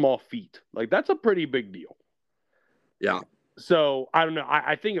like a small feat. Like, that's a pretty big deal. Yeah. So I don't know.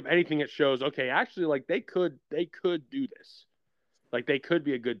 I think if anything, it shows, okay, actually, like they could do this. Like, they could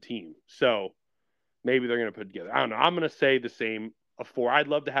be a good team. So maybe they're gonna put it together. I don't know. I'm gonna say the same, a 4. I'd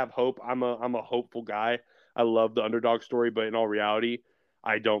love to have hope. I'm a hopeful guy. I love the underdog story, but in all reality,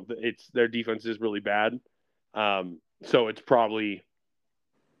 I don't. It's their defense is really bad. So it's probably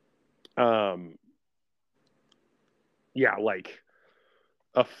yeah, like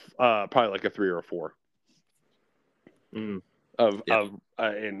probably like a 3 or a 4. In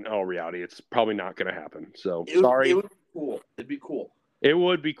all reality, it's probably not going to happen. So sorry. It would be cool. It'd be cool. It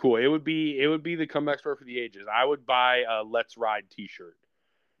would be cool. It would be the comeback story for the ages. I would buy a Let's Ride T-shirt.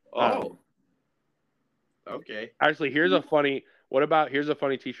 Okay. Actually, here's a funny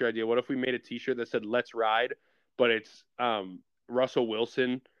T-shirt idea. What if we made a T-shirt that said "Let's Ride," but it's Russell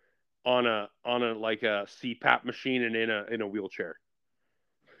Wilson on a like a CPAP machine and in a wheelchair.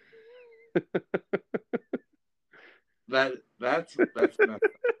 That's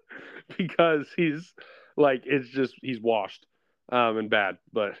because he's like, it's just, he's washed and bad,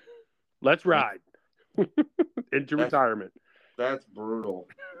 but let's ride into retirement. That's brutal.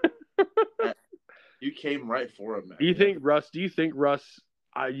 You came right for him, man. Do you think Russ sleeps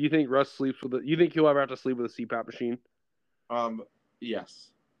with you think he'll ever have to sleep with a CPAP machine? Yes.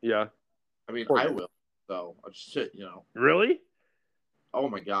 Yeah. I mean, I will, though. I'm just, Really? Oh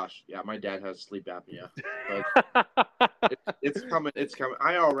my gosh. Yeah, my dad has sleep apnea. It's coming. It's coming.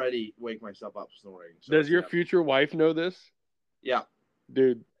 I already wake myself up snoring. So does your future wife know this? Yeah.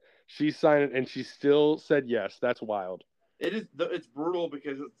 Dude, she signed it and she still said yes. That's wild. It's brutal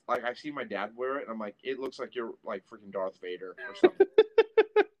because it's like I see my dad wear it and I'm like, it looks like you're like freaking Darth Vader or something.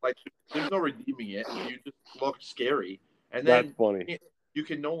 Like, there's no redeeming it. You just look scary. And then that's funny. You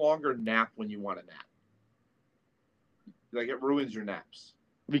can no longer nap when you want to nap. Like, it ruins your naps.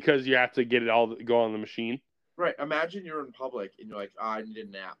 Because you have to get it all go on the machine. Right. Imagine you're in public and you're like, I need a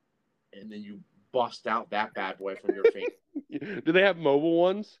nap. And then you bust out that bad boy from your face. Do they have mobile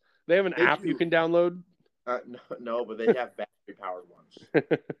ones? They have an app you can download? No, but they have battery-powered ones.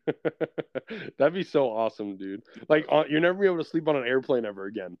 That'd be so awesome, dude. Like, you're never be able to sleep on an airplane ever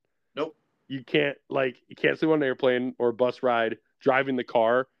again. Nope. You can't sleep on an airplane or a bus ride, driving the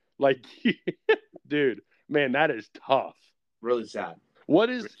car. Like, dude, man, that is tough. Really sad. What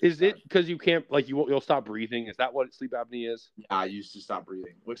is it because you can't, like, you'll stop breathing? Is that what sleep apnea is? Yeah, I used to stop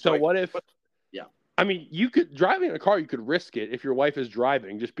breathing. So what if, yeah. I mean, driving a car, you could risk it if your wife is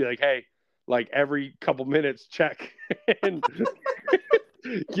driving. Just be like, hey, like every couple minutes, check and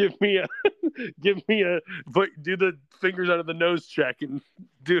give me a but do the fingers under the nose check and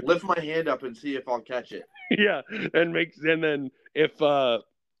lift my hand up and see if I'll catch it. Yeah, and then if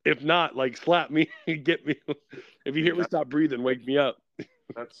not, like, slap me and get me. If you hear me stop breathing, wake me up.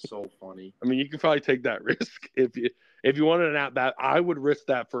 That's so funny. I mean, you could probably take that risk if you wanted a nap. That I would risk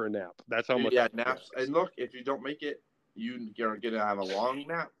that for a nap. That's how much. Yeah, naps. And look, if you don't make it, you're gonna have a long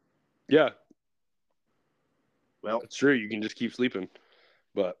nap. Yeah. Well, it's true. You can just keep sleeping.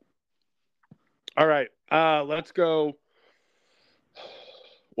 But all right, let's go.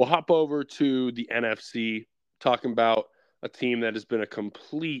 We'll hop over to the NFC, talking about a team that has been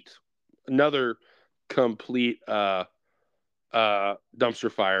another complete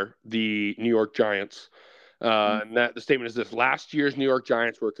dumpster fire, the New York Giants. And that the statement is this: last year's New York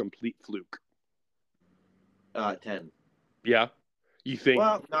Giants were a complete fluke. 10. Yeah, you think?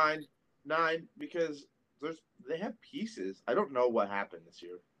 Well, 9 because they have pieces. I don't know what happened this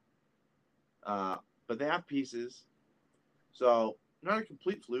year, but they have pieces. So not a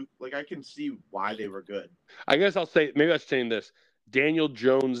complete fluke. Like, I can see why they were good. I guess I'll say, maybe I'm saying this: Daniel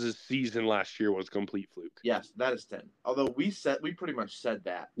Jones' season last year was complete fluke. Yes, that is 10. Although we pretty much said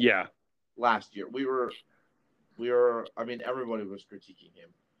that. Yeah. Last year. We were I mean, everybody was critiquing him.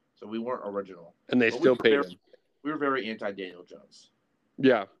 So we weren't original. And they still paid him. We were very anti-Daniel Jones.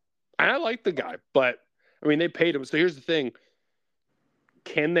 Yeah. And I like the guy, but I mean, they paid him. So here's the thing.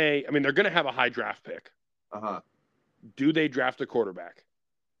 Can they, I mean, they're going to have a high draft pick. Uh-huh. Do they draft a quarterback?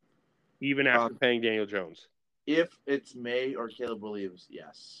 Even after paying Daniel Jones? If it's May or Caleb Williams,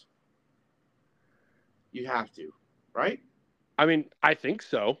 yes. You have to, right? I mean, I think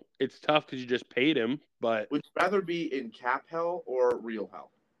so. It's tough because you just paid him, but... Would you rather be in cap hell or real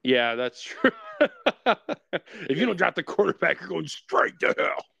hell? Yeah, that's true. If you don't draft the quarterback, you're going straight to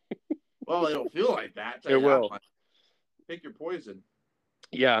hell. Well, it'll feel like that. It will. Pick your poison.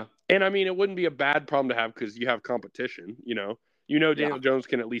 Yeah. And, I mean, it wouldn't be a bad problem to have because you have competition, you know. Daniel Jones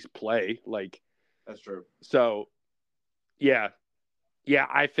can at least play. That's true. So, yeah. Yeah,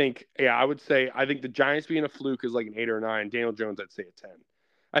 I would say I think the Giants being a fluke is like an 8 or 9. Daniel Jones, I'd say a 10.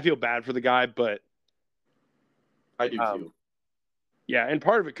 I feel bad for the guy, but I do too. Yeah, and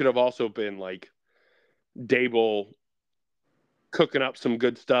part of it could have also been like Dable cooking up some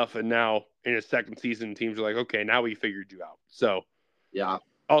good stuff, and now in his second season, teams are like, okay, now we figured you out. So yeah.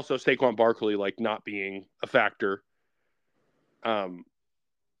 Also, Saquon Barkley not being a factor, and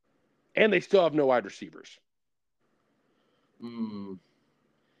they still have no wide receivers.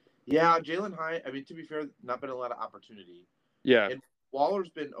 Yeah, Jalen Hyatt, I mean, to be fair, not been a lot of opportunity. Yeah. And Waller's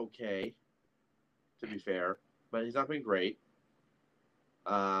been okay, to be fair, but he's not been great.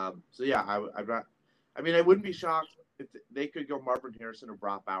 So, yeah, I wouldn't be shocked if they could go Marvin Harrison or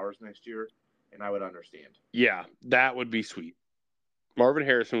Brock Bowers next year, and I would understand. Yeah, that would be sweet. Marvin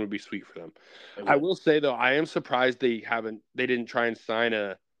Harrison would be sweet for them. I will say, though, I am surprised they didn't try and sign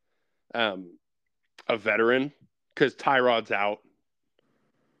a veteran because Tyrod's out.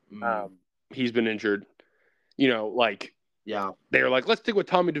 He's been injured. Yeah. They were like, let's stick with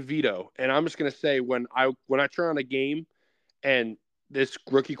Tommy DeVito. And I'm just gonna say when I turn on a game and this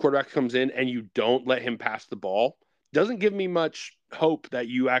rookie quarterback comes in and you don't let him pass the ball, doesn't give me much hope that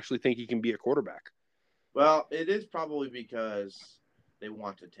you actually think he can be a quarterback. Well, it is probably because they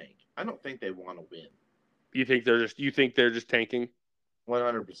want to tank. I don't think they want to win. You think they're just tanking?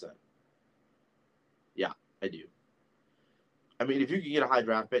 100%. Yeah, I do. I mean, if you can get a high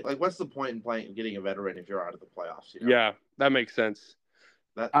draft pick, what's the point in getting a veteran if you're out of the playoffs? Yeah, that makes sense.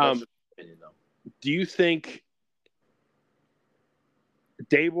 That's just my opinion, though. Do you think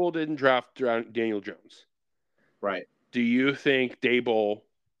Dable didn't draft Daniel Jones? Right. Do you think Dable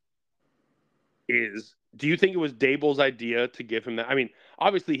do you think it was Dable's idea to give him that? I mean,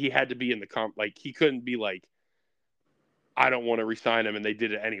 obviously he had to be in the comp. He couldn't be like, I don't want to resign him, and they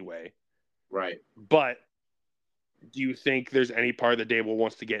did it anyway. Right. But do you think there's any part that Dable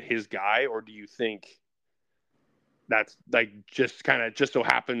wants to get his guy, or do you think that's just so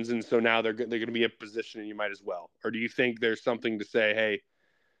happens, and so now they're going to be in a position and you might as well? Or do you think there's something to say, hey,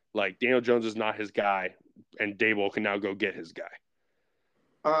 Daniel Jones is not his guy, and Dable can now go get his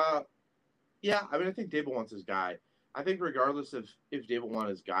guy? Yeah, I mean, I think Dable wants his guy. I think regardless of if Dable wants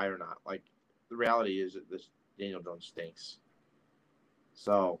his guy or not, the reality is that this Daniel Jones stinks.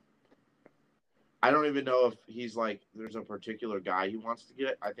 So I don't even know if he's there's a particular guy he wants to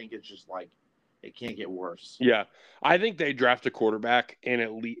get. I think it's just it can't get worse. Yeah, I think they draft a quarterback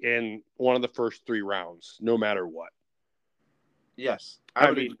in one of the first 3 rounds, no matter what. Yes, I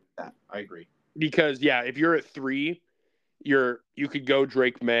agree with that. I agree. Because if you're at 3, you could go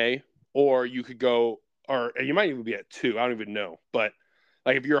Drake May, or you could go, or you might even be at 2. I don't even know, but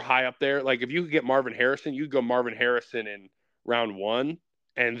if you're high up there, if you could get Marvin Harrison, you could go Marvin Harrison in round 1,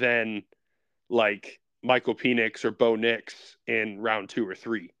 and then Michael Penix or Bo Nix in round 2 or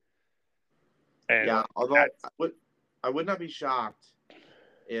 3. And yeah, although I would not be shocked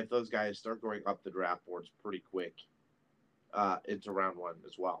if those guys start going up the draft boards pretty quick into round 1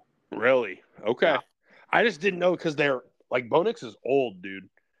 as well. Really? Okay. Yeah. I just didn't know because they're Bo Nix is old, dude.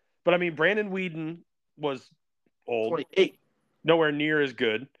 But I mean, Brandon Weeden was old. 28. Nowhere near as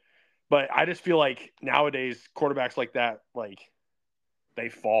good. But I just feel like nowadays quarterbacks like that, they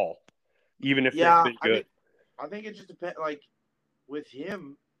fall, even if they've been good. I think it just depends. With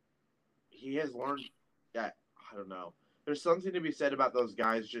him, he has learned that, I don't know. There's something to be said about those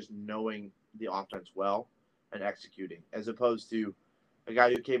guys just knowing the offense well and executing, as opposed to a guy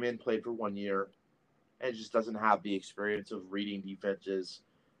who came in, played for 1 year, and just doesn't have the experience of reading defenses,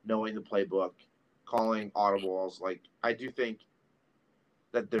 knowing the playbook, calling audibles. I do think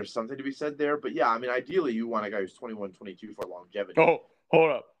that there's something to be said there. But, yeah, I mean, ideally you want a guy who's 21, 22 for longevity. Oh,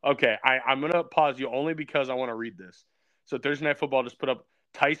 hold up. Okay, I'm going to pause you only because I want to read this. So Thursday Night Football just put up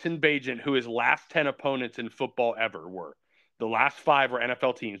Tyson Bagent, who his last 10 opponents in football ever were. The last 5 were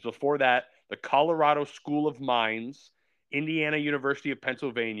NFL teams. Before that, the Colorado School of Mines, Indiana University of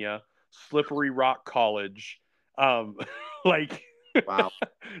Pennsylvania, Slippery Rock College. Like, Wow.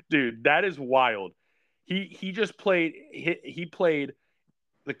 dude, that is wild. He just played. He played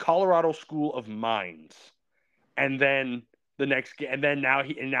the Colorado School of Mines, and then the next game, and then now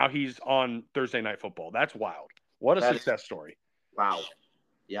he's on Thursday Night Football. That's wild. What a success story. Wow.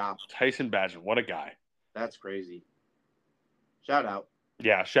 Yeah. Tyson Bagent, what a guy. That's crazy. Shout out.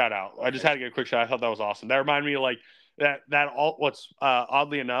 Yeah, shout out. I just had to get a quick shout. I thought that was awesome. That reminded me of like that all what's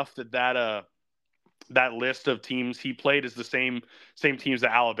oddly enough that list of teams he played is the same teams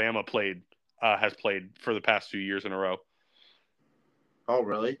that Alabama has played for the past 2 years in a row. Oh,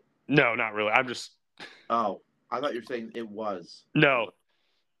 really? No, not really. I'm just Oh, I thought you were saying it was. No.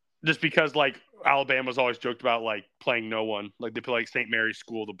 Just because like Alabama's always joked about like playing no one. Like they play like St. Mary's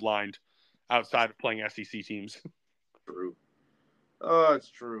School of the Blind outside of playing SEC teams. True. Oh,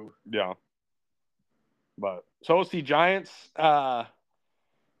 it's true. Yeah. But so we'll see Giants.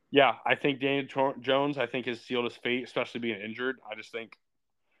 Yeah, I think Daniel Jones, I think, has sealed his fate, especially being injured. I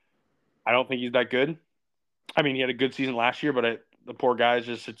don't think he's that good. I mean, he had a good season last year, but the poor guy is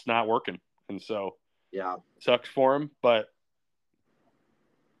just, it's not working. And so, yeah, sucks for him. But,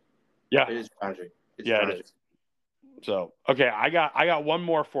 yeah. It is tragic. It's tragic. It is. So, okay, I got one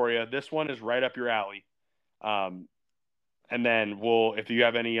more for you. This one is right up your alley. And then if you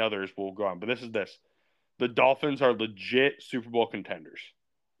have any others, we'll go on. But this is this. The Dolphins are legit Super Bowl contenders.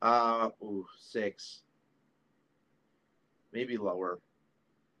 6. Maybe lower.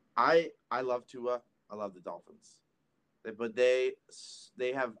 I love Tua. I love the Dolphins. But they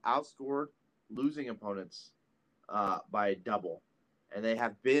have outscored losing opponents by double. And they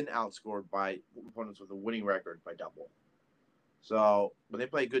have been outscored by opponents with a winning record by double. So when they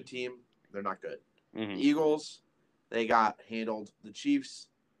play a good team, they're not good. Mm-hmm. The Eagles, they got handled. The Chiefs,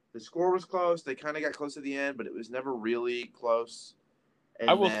 the score was close. They kind of got close at the end, but it was never really close. And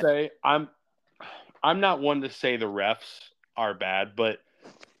I will say I'm not one to say the refs are bad, but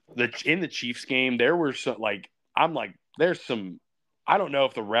in the Chiefs game there were some there's some, I don't know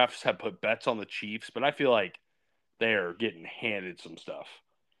if the refs have put bets on the Chiefs, but I feel like they're getting handed some stuff.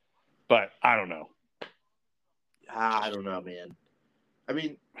 But I don't know. I don't know, man. I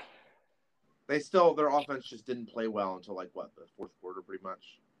mean, their offense just didn't play well until the fourth quarter, pretty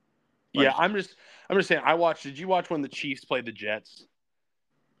much. Yeah, I'm just saying. Did you watch when the Chiefs played the Jets?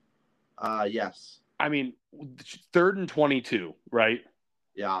 Yes. I mean, 3rd and 22, right?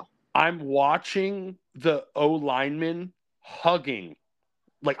 Yeah. I'm watching the O lineman hugging,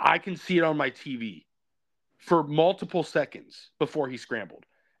 like I can see it on my TV, for multiple seconds before he scrambled,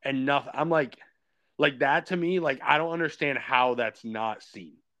 and nothing. I'm like that to me, like I don't understand how that's not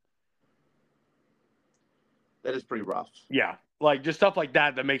seen. That is pretty rough. Yeah, like just stuff like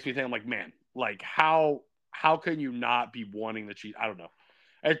that makes me think. I'm like, man, like how can you not be wanting the Chiefs? I don't know.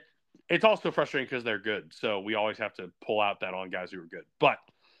 It's also frustrating because they're good, so we always have to pull out that on guys who are good. But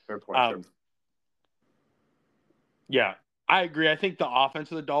fair point. Yeah, I agree. I think the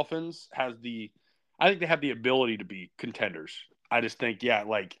offense of the Dolphins I think they have the ability to be contenders. I just think, they have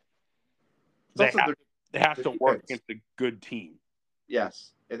to work against a good team.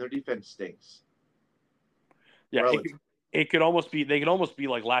 Yes, and their defense stinks. Yeah, they could almost be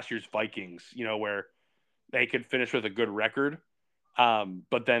like last year's Vikings, where they could finish with a good record.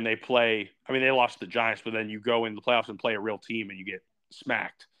 But then they lost to the Giants, but then you go in the playoffs and play a real team and you get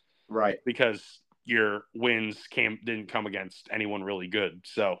smacked. Right. Because your wins didn't come against anyone really good.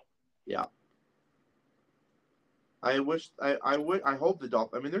 So yeah. I hope the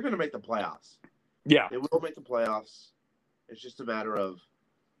Dolphins, I mean, they're going to make the playoffs. Yeah. They will make the playoffs. It's just a matter of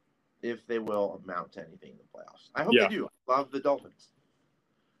if they will amount to anything in the playoffs. I hope they do. I love the Dolphins.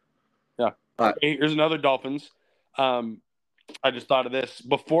 Yeah. Here's another Dolphins. I just thought of this.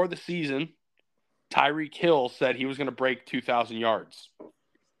 Before the season, Tyreek Hill said he was going to break 2,000 yards.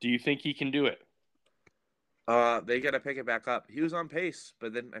 Do you think he can do it? They got to pick it back up. He was on pace,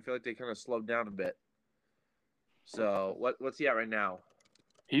 but then I feel like they kind of slowed down a bit. So what's he at right now?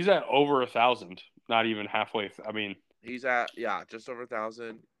 He's at over 1,000. Not even halfway. I mean, he's at just over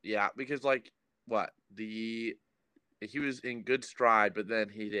 1,000. Yeah, because he was in good stride, but then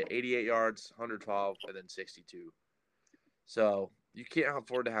he did 88 yards, 112, and then 62. So you can't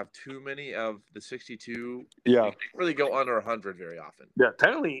afford to have too many of the 62. Yeah, you can't really go under 100 very often. Yeah,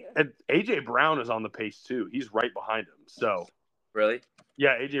 technically, AJ Brown is on the pace too. He's right behind him. So really,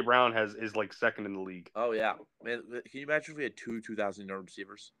 yeah, AJ Brown is like second in the league. Oh yeah, man! Can you imagine if we had 2,000-yard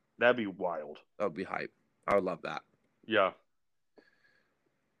receivers? That'd be wild. That would be hype. I would love that. Yeah.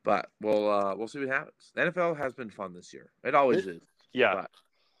 But we'll see what happens. The NFL has been fun this year. It always is. Yeah. But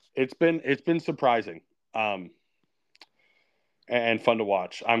It's been surprising. And fun to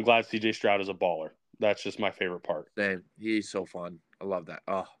watch. I'm glad CJ Stroud is a baller. That's just my favorite part. same. He's so fun. I love that.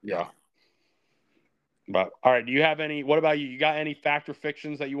 Oh, Yeah. But all right, do you have any? What about you? You got any fact or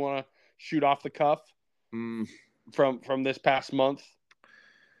fictions that you want to shoot off the cuff from this past month?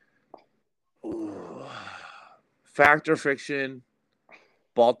 Ooh. Fact or fiction?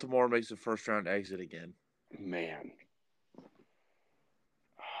 Baltimore makes a first round exit again. Man.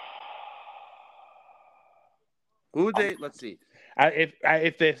 Who would they? Let's see.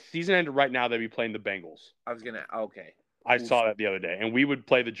 If the season ended right now, they'd be playing the Bengals. I was gonna. Okay. I saw that the other day, and we would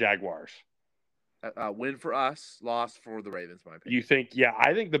play the Jaguars. Win for us, loss for the Ravens. My opinion. You think? Yeah,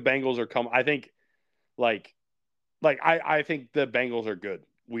 I think the Bengals are coming. I think, I think the Bengals are good.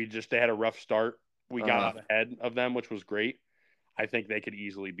 They had a rough start. We got out ahead of them, which was great. I think they could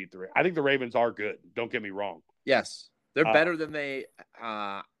easily beat the Ravens. I think the Ravens are good. Don't get me wrong. Yes, they're better than they.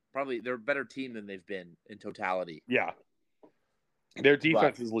 Probably they're a better team than they've been in totality. Yeah, their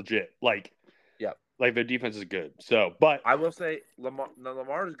defense is legit. Their defense is good. So, but I will say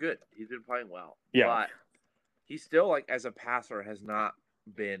Lamar is good. He's been playing well. Yeah, but he's still as a passer has not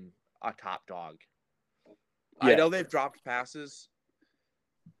been a top dog. Yeah. I know they've dropped passes,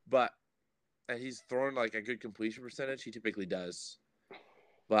 but he's thrown a good completion percentage. He typically does.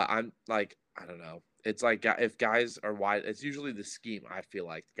 But I'm I don't know. It's if guys are wide, it's usually the scheme. I feel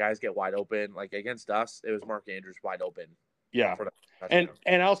like guys get wide open. Against us, it was Mark Andrews wide open. Yeah, and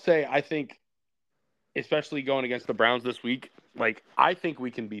I'll say I think, especially going against the Browns this week, I think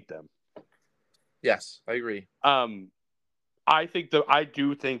we can beat them. Yes, I agree. I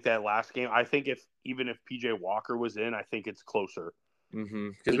do think that last game. I think even if PJ Walker was in, I think it's closer.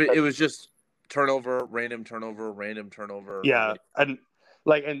 Because it was just turnover, random turnover. Yeah, and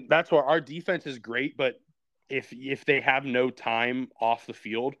that's where our defense is great, but if they have no time off the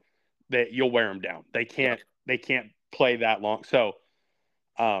field, that you'll wear them down. They can't play that long. So,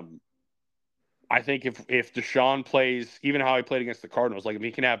 I think if Deshaun plays, even how he played against the Cardinals, if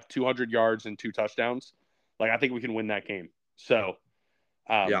he can have 200 yards and 2 touchdowns, I think we can win that game. So,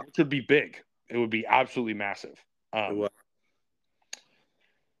 it would be big. It would be absolutely massive. It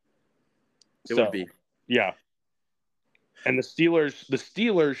would be. Yeah. And the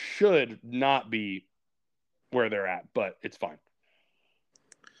Steelers should not be where they're at, but it's fine.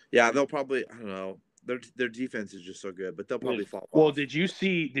 Yeah, they'll probably, I don't know. Their defense is just so good, but they'll probably fall off. Well, did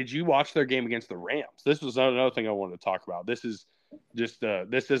you watch their game against the Rams? This was another thing I wanted to talk about. This is just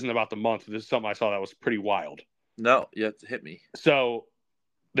this isn't about the month. This is something I saw that was pretty wild. No, it hit me. So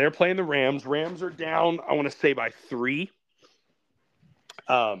they're playing the Rams. Rams are down, I want to say, by 3.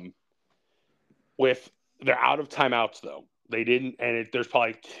 They're out of timeouts though. They didn't, and there's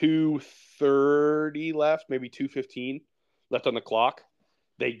probably 2:30 left, maybe 2:15 left on the clock.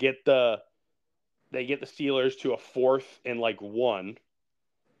 They get the Steelers to a 4th and 1.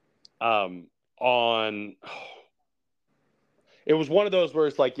 It was one of those where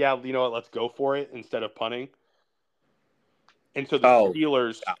it's yeah, you know what, let's go for it instead of punting. And so the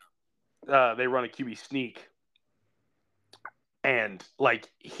Steelers, they run a QB sneak, and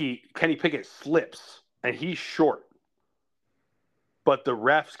Kenny Pickett slips, and he's short, but the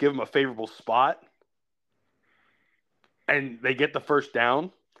refs give him a favorable spot, and they get the first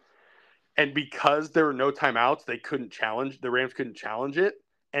down. And because there were no timeouts, the Rams couldn't challenge it.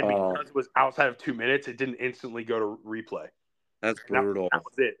 And because it was outside of 2 minutes, it didn't instantly go to replay. That's brutal. That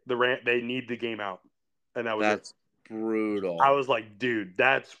was it. They need the game out. And that's brutal. I was like, dude,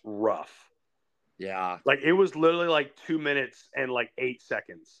 that's rough. Yeah. It was literally 2 minutes and 8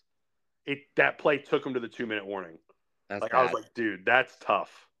 seconds. That play took him to the 2-minute warning. That's I was like, dude, that's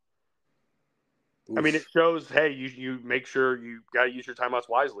tough. Oof. I mean, it shows, hey, you make sure you got to use your timeouts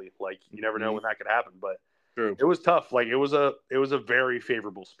wisely. You never know when that could happen. But true. It was tough. It was a very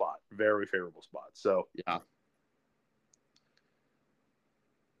favorable spot. Very favorable spot. So yeah.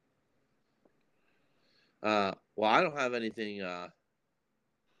 Well, I don't have anything. I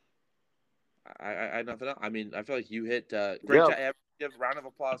nothing else. I mean, I feel like you hit great job. Give a round of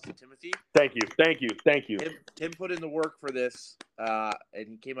applause to Timothy. Thank you. Tim put in the work for this,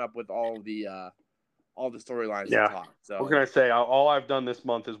 and came up with all the storylines to talk. So what can I say? All I've done this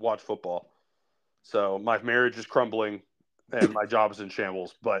month is watch football. So my marriage is crumbling, and my job is in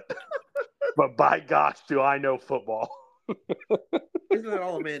shambles. But by gosh, do I know football? Isn't that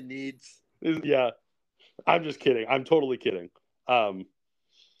all a man needs? Yeah. I'm just kidding. I'm totally kidding. But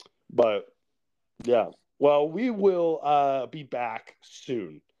yeah. Well, we will be back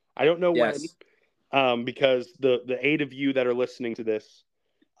soon. I don't know when. because the 8 of you that are listening to this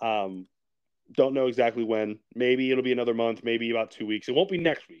don't know exactly when. Maybe it'll be another month, maybe about 2 weeks. It won't be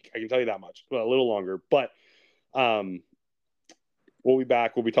next week. I can tell you that much. Well, a little longer, but we'll be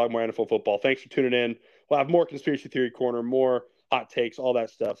back. We'll be talking more NFL football. Thanks for tuning in. We'll have more Conspiracy Theory Corner, more hot takes, all that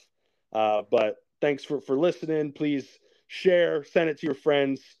stuff. But thanks for listening. Please share, send it to your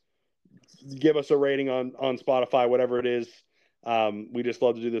friends, give us a rating on Spotify, whatever it is. We just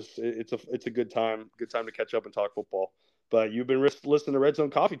love to do this. It's a good time to catch up and talk football. But you've been listening to Red Zone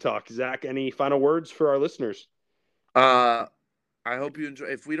Coffee Talk. Zach, any final words for our listeners? I hope you enjoy.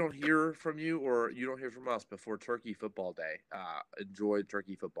 If we don't hear from you or you don't hear from us before Turkey Football Day, enjoy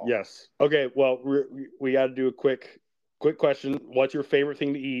Turkey football. Yes. Okay. Well, we got to do a quick question. What's your favorite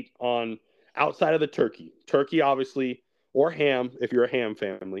thing to eat on outside of the turkey? Turkey, obviously, or ham if you're a ham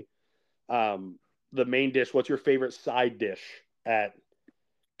family. The main dish. What's your favorite side dish at?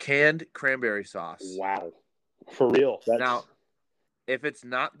 Canned cranberry sauce. Wow. For real. Now, if it's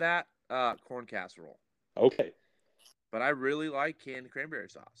not that, corn casserole. Okay. But I really like canned cranberry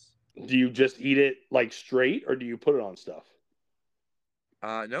sauce. Do you just eat it like straight, or do you put it on stuff?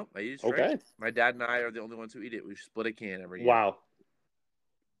 No, I eat it straight. Okay. My dad and I are the only ones who eat it. We split a can every year. Wow.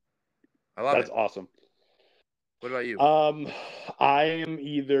 I love That's awesome. What about you? I am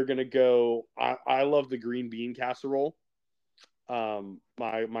either gonna go. I love the green bean casserole.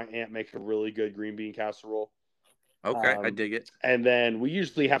 My aunt makes a really good green bean casserole. Okay, I dig it. And then we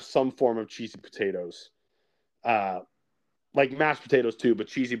usually have some form of cheesy potatoes. Like mashed potatoes too, but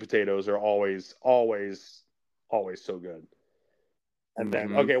cheesy potatoes are always so good. And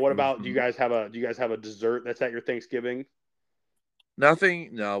then, okay, what about do you guys have a dessert that's at your Thanksgiving? Nothing.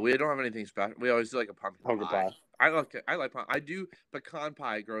 No, we don't have anything special. We always do like a pumpkin pie. I like pumpkin. I do pecan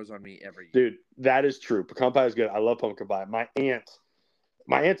pie. Grows on me every year. Dude, that is true. Pecan pie is good. I love pumpkin pie. My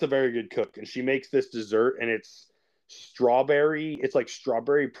aunt's a very good cook, and she makes this dessert, and it's strawberry. It's like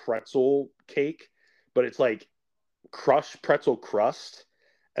strawberry pretzel cake, but it's like crushed pretzel crust,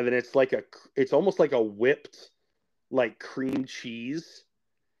 and then it's almost like a whipped like cream cheese,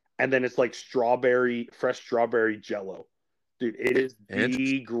 and then it's like fresh strawberry jello. Dude, it is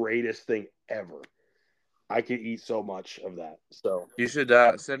the greatest thing ever. I could eat so much of that. So you should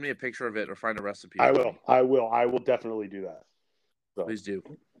send me a picture of it or find a recipe. I will definitely do that. So, please do.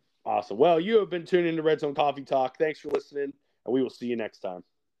 Awesome. Well, you have been tuning into Red Zone Coffee Talk. Thanks for listening, and we will see you next time.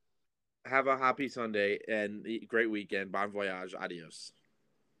 Have a happy Sunday and great weekend. Bon voyage. Adios.